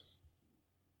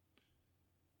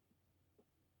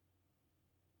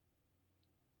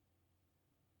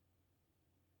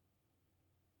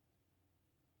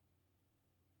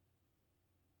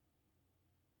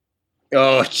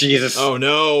 Oh, Jesus. Oh,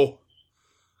 no.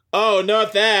 Oh,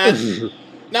 not that.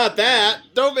 Not that.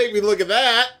 Don't make me look at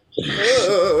that.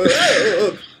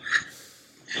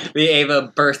 The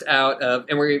Ava burst out of,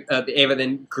 and the Ava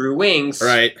then grew wings.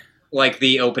 Right. Like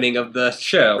the opening of the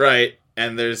show. Right.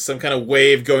 And there's some kind of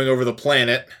wave going over the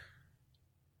planet.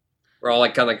 Where all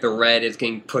like kind of like the red is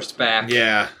getting pushed back.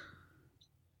 Yeah.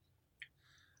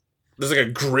 There's like a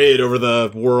grid over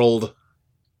the world.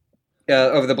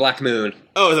 Over the Black Moon.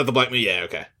 Oh, is that the Black Moon? Yeah,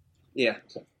 okay. Yeah.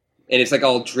 And it's like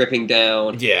all dripping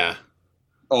down. Yeah.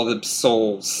 All the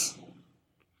souls.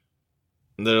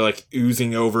 And they're like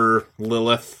oozing over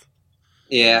Lilith.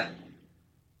 Yeah.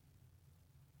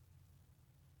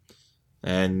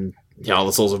 And yeah, all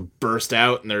the souls have burst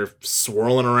out and they're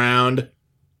swirling around.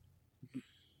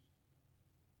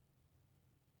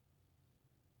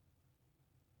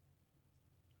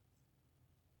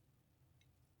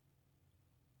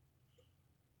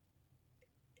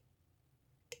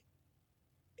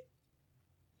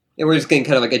 And we're just getting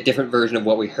kind of like a different version of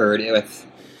what we heard with.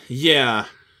 Yeah.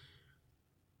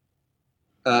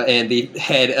 And the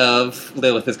head of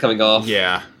Lilith is coming off.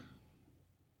 Yeah.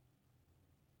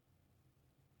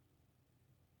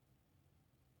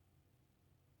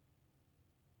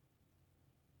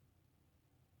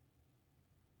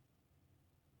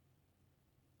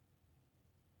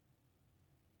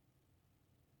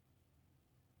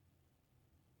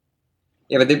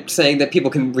 Yeah, but they're saying that people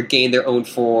can regain their own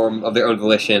form of their own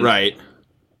volition. Right.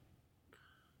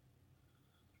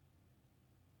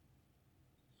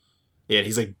 Yeah, and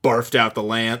he's like barfed out the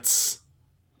lance.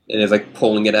 And is like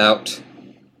pulling it out.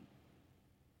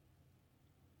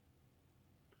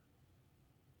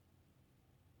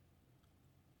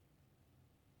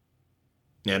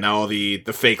 Yeah, now all the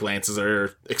fake lances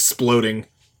are exploding.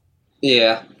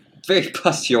 Yeah. Very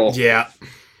pustule. Yeah.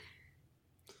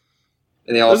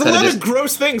 And they all There's a lot just, of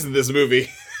gross things in this movie.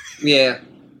 Yeah.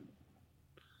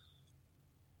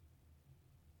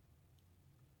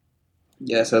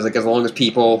 Yeah, so it's like as long as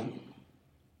people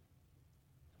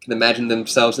can imagine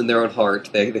themselves in their own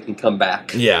heart, they can come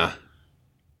back. Yeah.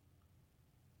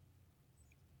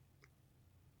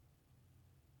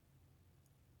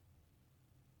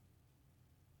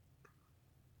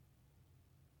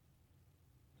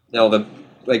 All the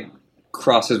like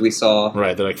crosses we saw.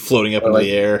 Right, they're like floating up into like,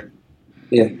 the air.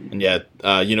 Yeah. And yeah,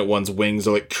 Unit 1's wings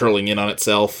are like curling in on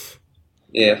itself.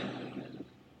 Yeah.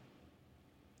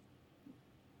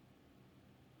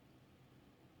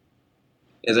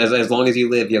 As long as you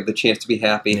live, you have the chance to be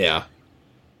happy. Yeah.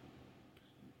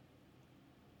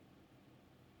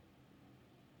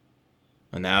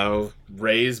 And now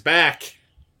Ray's back.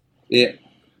 Yeah.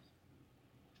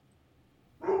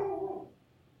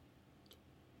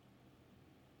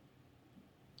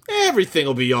 Everything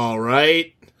will be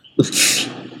alright.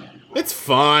 It's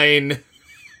fine.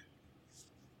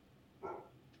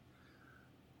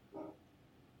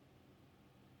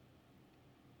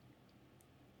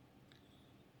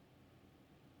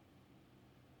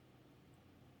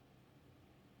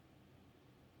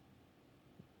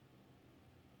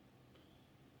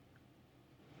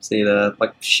 Seeing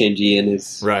like Shinji and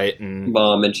his Right, and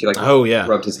mom, and she like oh yeah,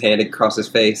 rubbed his hand across his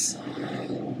face.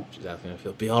 she's asking if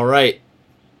he'll be all right.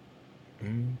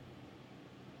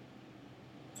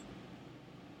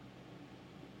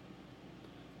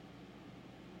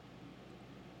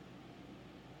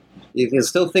 You can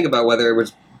still think about whether it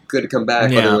was good to come back,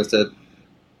 whether Yeah. it was to.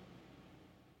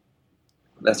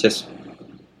 That's just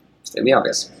in the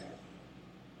obvious.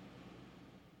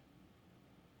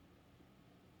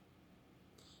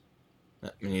 I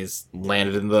mean, he's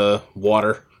landed in the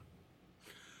water.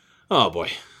 Oh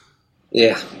boy.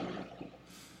 Yeah.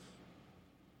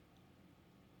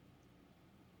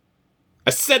 I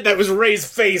said that was Ray's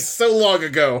face so long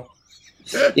ago.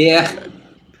 Yeah.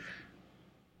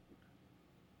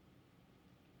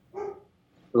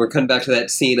 We're coming back to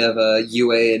that scene of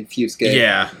UA and Fusuke.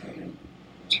 Yeah.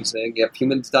 She's saying, yep,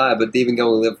 humans die, but they even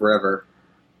go and live forever.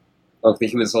 Oh, the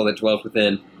human soul that dwells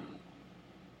within.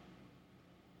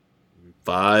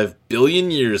 5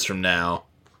 billion years from now.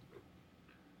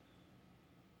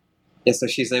 Yeah, so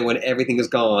she's saying when everything is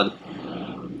gone,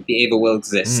 the Ava will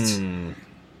exist.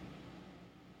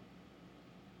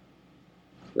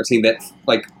 We're seeing that,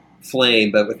 like,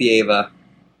 flame, but with the Ava.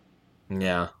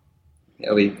 Yeah.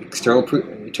 It'll be eternal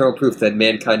proof that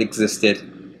mankind existed.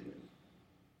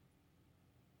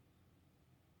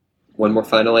 One more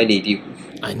final, I need you.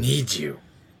 I need you.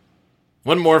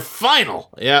 One more final.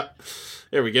 Yep.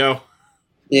 There we go.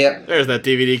 Yep. There's that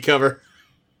DVD cover.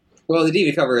 Well, the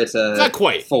DVD cover is not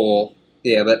quite full.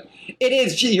 Yeah, but it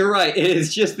is. You're right. It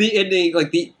is just the ending.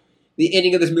 Like the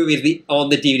ending of this movie is on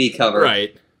the DVD cover.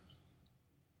 Right.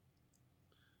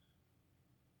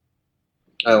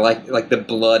 I like the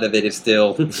blood of it is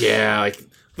still. Yeah, like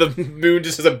the moon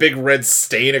just has a big red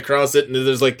stain across it, and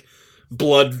there's like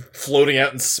blood floating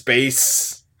out in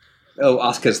space. Oh,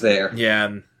 Asuka's there. Yeah,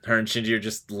 and her and Shinji are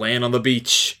just laying on the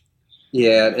beach.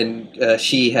 Yeah, and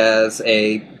she has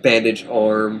a bandaged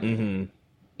arm,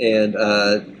 and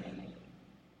I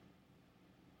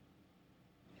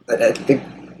think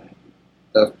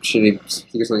Shinji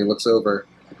hears when he looks over.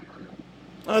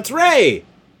 Oh, it's Rei!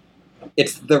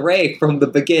 It's the Rei from the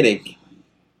beginning.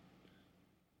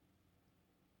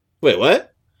 Wait,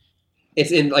 what?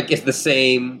 It's the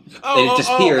same. And it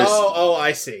disappears. Oh,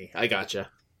 I see. I gotcha.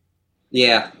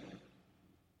 Yeah.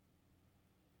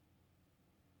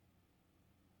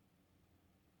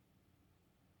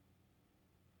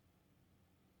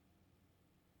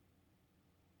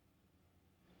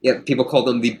 Yeah, people call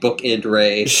them the bookend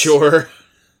Reis. Sure.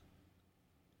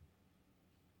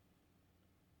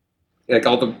 Like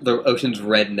all the ocean's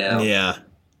red now. Yeah.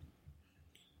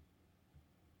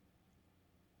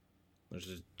 There's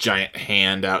a giant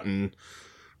hand out in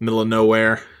the middle of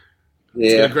nowhere. Yeah.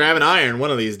 It's gonna grab an iron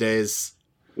one of these days.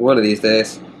 One of these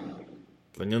days.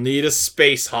 Then you'll need a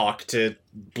space hawk to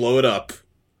blow it up.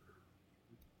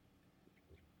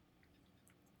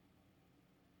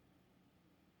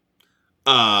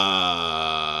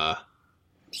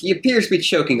 He appears to be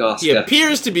choking Asuka. He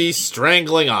appears to be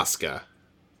strangling Asuka.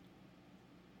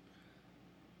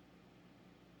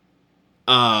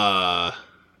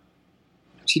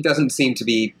 She doesn't seem to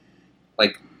be,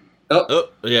 like... Oh,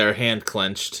 yeah, her hand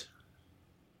clenched.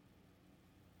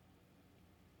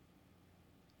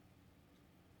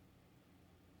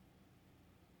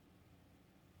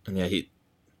 And yeah,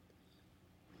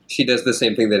 She does the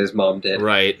same thing that his mom did.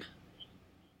 Right.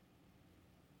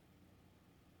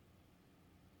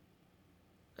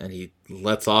 And he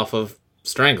lets off of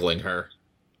strangling her.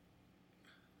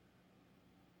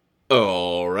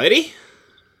 Alrighty.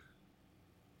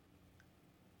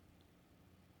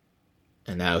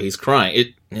 And now he's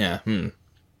crying. Oh,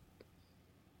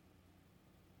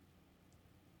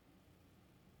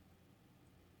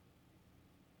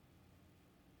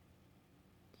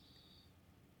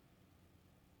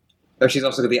 she's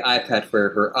also got the eye patch where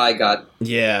her eye got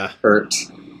hurt.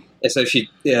 And so she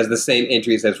has the same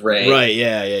injuries as Rei. Right,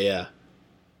 yeah.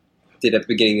 Did at the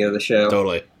beginning of the show.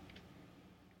 Totally.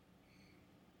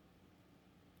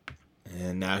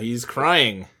 And now he's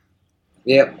crying.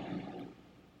 Yep.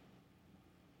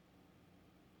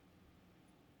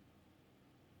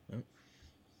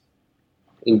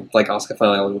 And, like, Asuka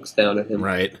finally looks down at him.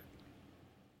 Right.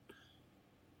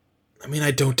 I mean, I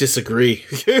don't disagree.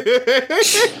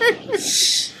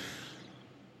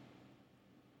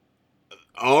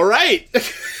 All right.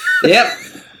 Yep.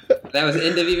 That was the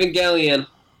end of Evangelion.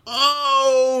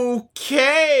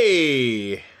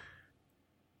 Okay.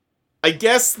 I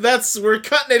guess we're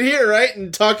cutting it here, right?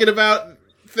 And talking about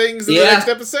things in the next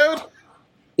episode?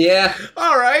 Yeah.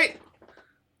 All right.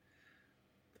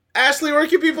 Ashley, where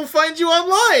can people find you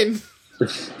online?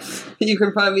 You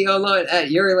can find me online at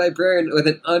Yuri Librarian with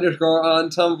an underscore on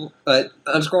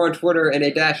underscore on Twitter and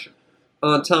a dash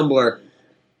on Tumblr.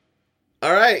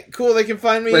 All right, cool. They can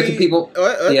find me. Where can people?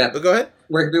 Yeah, go ahead.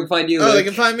 Where can people find you? They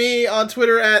can find me on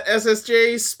Twitter at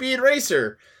SSJ Speed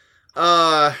Racer.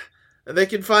 They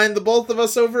can find the both of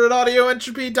us over at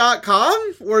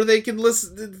audioentropy.com, where they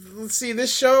can see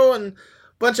this show and a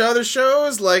bunch of other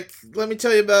shows, like Let Me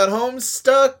Tell You About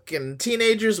Homestuck and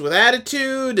Teenagers with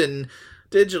Attitude and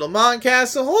Digital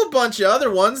Moncast, a whole bunch of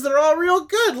other ones that are all real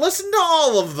good. Listen to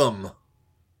all of them.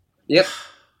 Yep.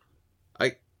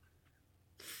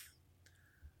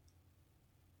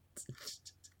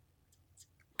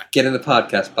 Get in the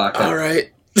podcast pocket. All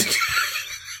right.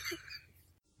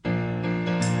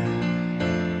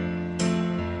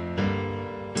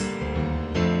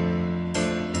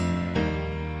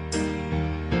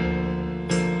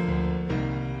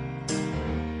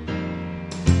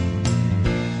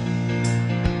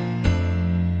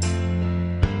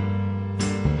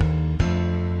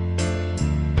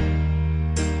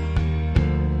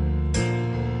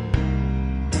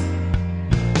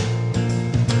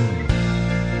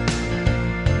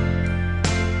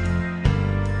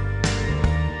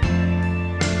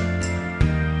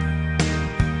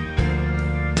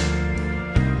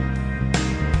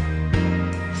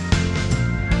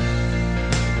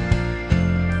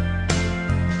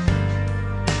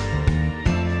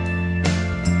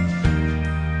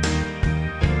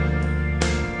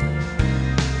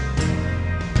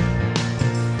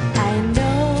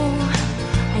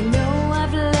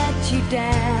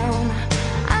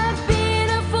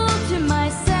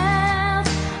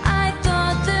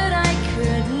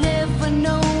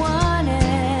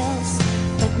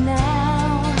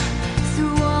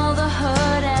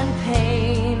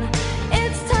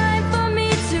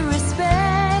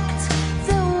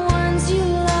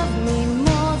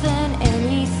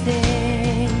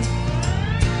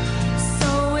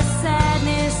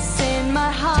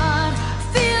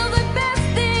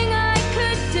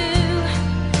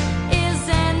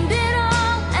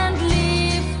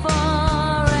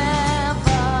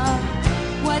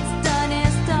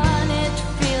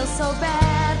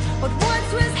 bad. What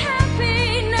once was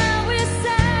happy now is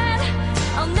sad.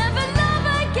 I'll never love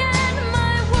again.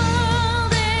 My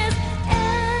world is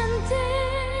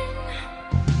ending.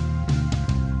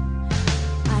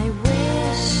 I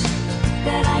wish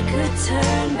that I could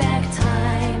turn back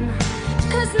time,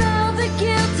 'cause now the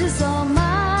guilt is all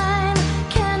mine.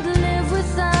 Can't live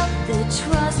without the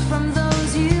trust from those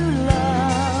you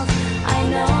love. I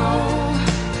know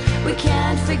we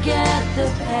can't forget the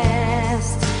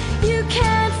past. You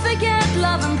can't forget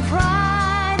love and pride.